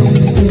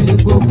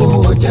gbogbo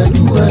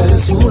ọ̀jẹ̀lú ẹ̀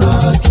súnra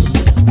kì.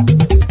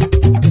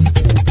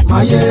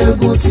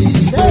 Máyégún ti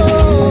dé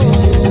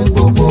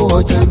gbogbo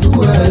ọ̀jẹ̀lú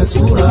ẹ̀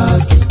súnra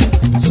kì.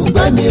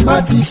 Ṣùgbọ́n ní bá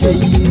ti ṣe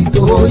yìí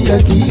tó yẹ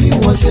kí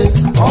wọ́n ṣe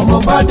ọmọ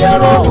bá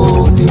dẹ́rọ̀ ò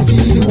ní fi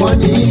wọ́n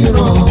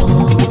níran.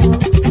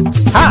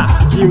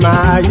 Kì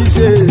máa yí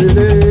ṣe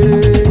eré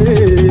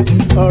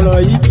ọ̀rọ̀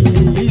yìí kì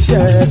í ṣe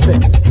ẹ̀fẹ̀.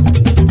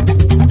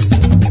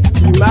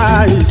 Kì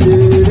máa yí ṣe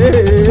eré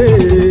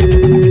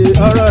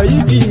ọ̀rọ̀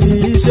yìí kì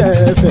í ṣe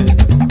ẹ̀fẹ̀.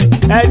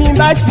 Ẹni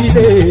bá ti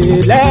lè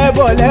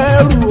lẹ́bọ̀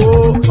lẹ́rù o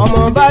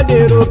ọmọ bá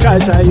dèrò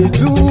kàṣàyè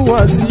tú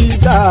wọn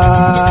síta.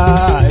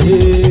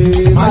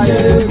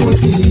 Máyégún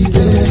ti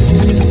dé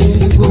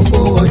gbogbo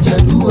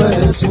ọ̀jẹ̀lú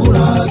ẹ̀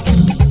súnra kì.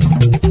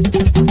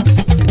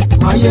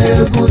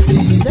 Máyégún ti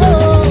dé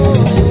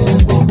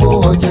gbogbo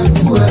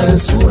ọ̀jẹ̀lú ẹ̀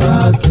súnra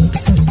kì.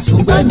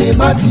 Ṣùgbọ́n ní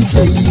bá ti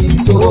ṣe yìí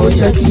tó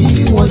yẹ kí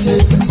wọ́n ṣe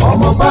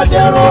ọmọ bá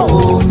dẹ́rọ̀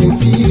ò ní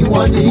fi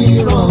wọ́n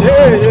níran.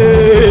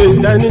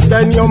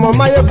 Tẹnitẹni ọmọ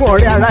Máyégún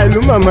ọ̀rẹ́ ara ìlú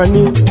mọ̀mọ́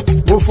ni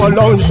mo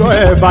fọlọ́run sọ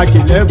ẹ̀ bá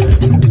kìlẹ́bù.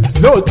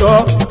 Lóòótọ́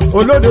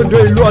olódodo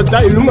ìlú ọ̀tá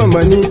ìlú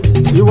mọ̀mọ́ ni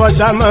ìwọ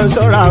ṣá máa ń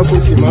ṣọ́ra kò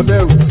sì mọ́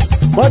bẹ̀rù.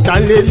 Bọ́tà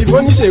ń lé ibo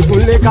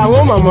níṣègùn lé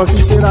káwọn mọ̀mọ́ fi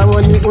ṣera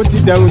wọn ni ó ti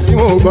dẹrùn tí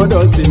wọn ò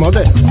gbọ́dọ̀ sì mọ́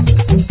bẹ̀.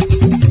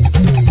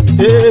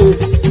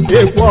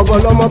 Èèpo ọ̀bọ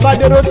lọmọ bá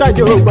dérò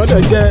tàjẹ́ ò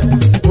gbọ́dọ̀ jẹ́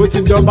ó ti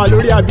jọba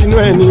lórí àbínú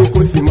ẹni kò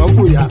sì mọ́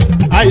fòyà.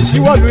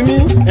 Àìsíwọ́lu ní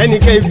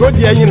ẹnìkẹ́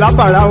ìgbódì ẹyin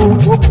lábàrá o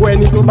ó kó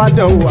ẹni tó bá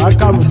dán o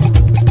ákàmù.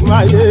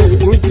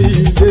 Máyégún ti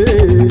dé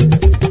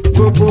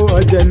gbogbo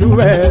ọ̀jẹ̀lú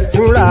ẹ̀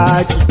súnra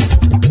kì.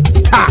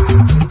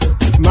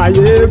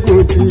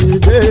 Máyégún ti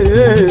dé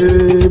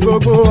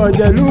gbogbo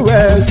ọ̀jẹ̀lú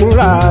ẹ̀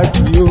súnra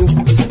kì o.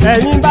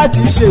 Ẹ̀yin bá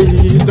ti ṣe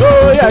èyí tó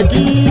yẹ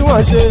kí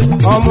wọ́n ṣe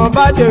ọmọ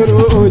bá dèrò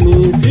òní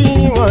fi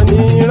wọ́n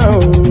níran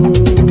o.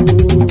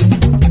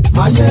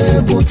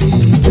 Máyégún ti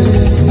dé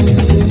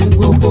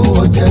gbogbo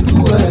ọ̀jẹ̀lú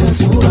ẹ̀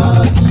súnra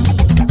kì.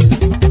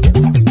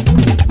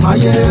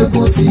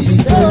 Máyégún ti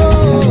dé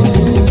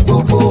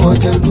gbogbo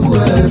ọ̀jẹ̀lú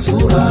ẹ̀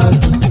súnra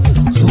kì.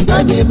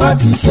 Ṣùgbọ́n ní bá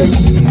ti ṣe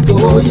yìí tó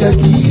yẹ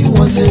kí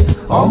wọ́n ṣe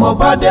ọmọ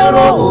bá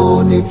dẹ́rọ̀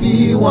ò ní fi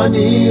wọ́n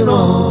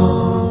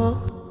níran.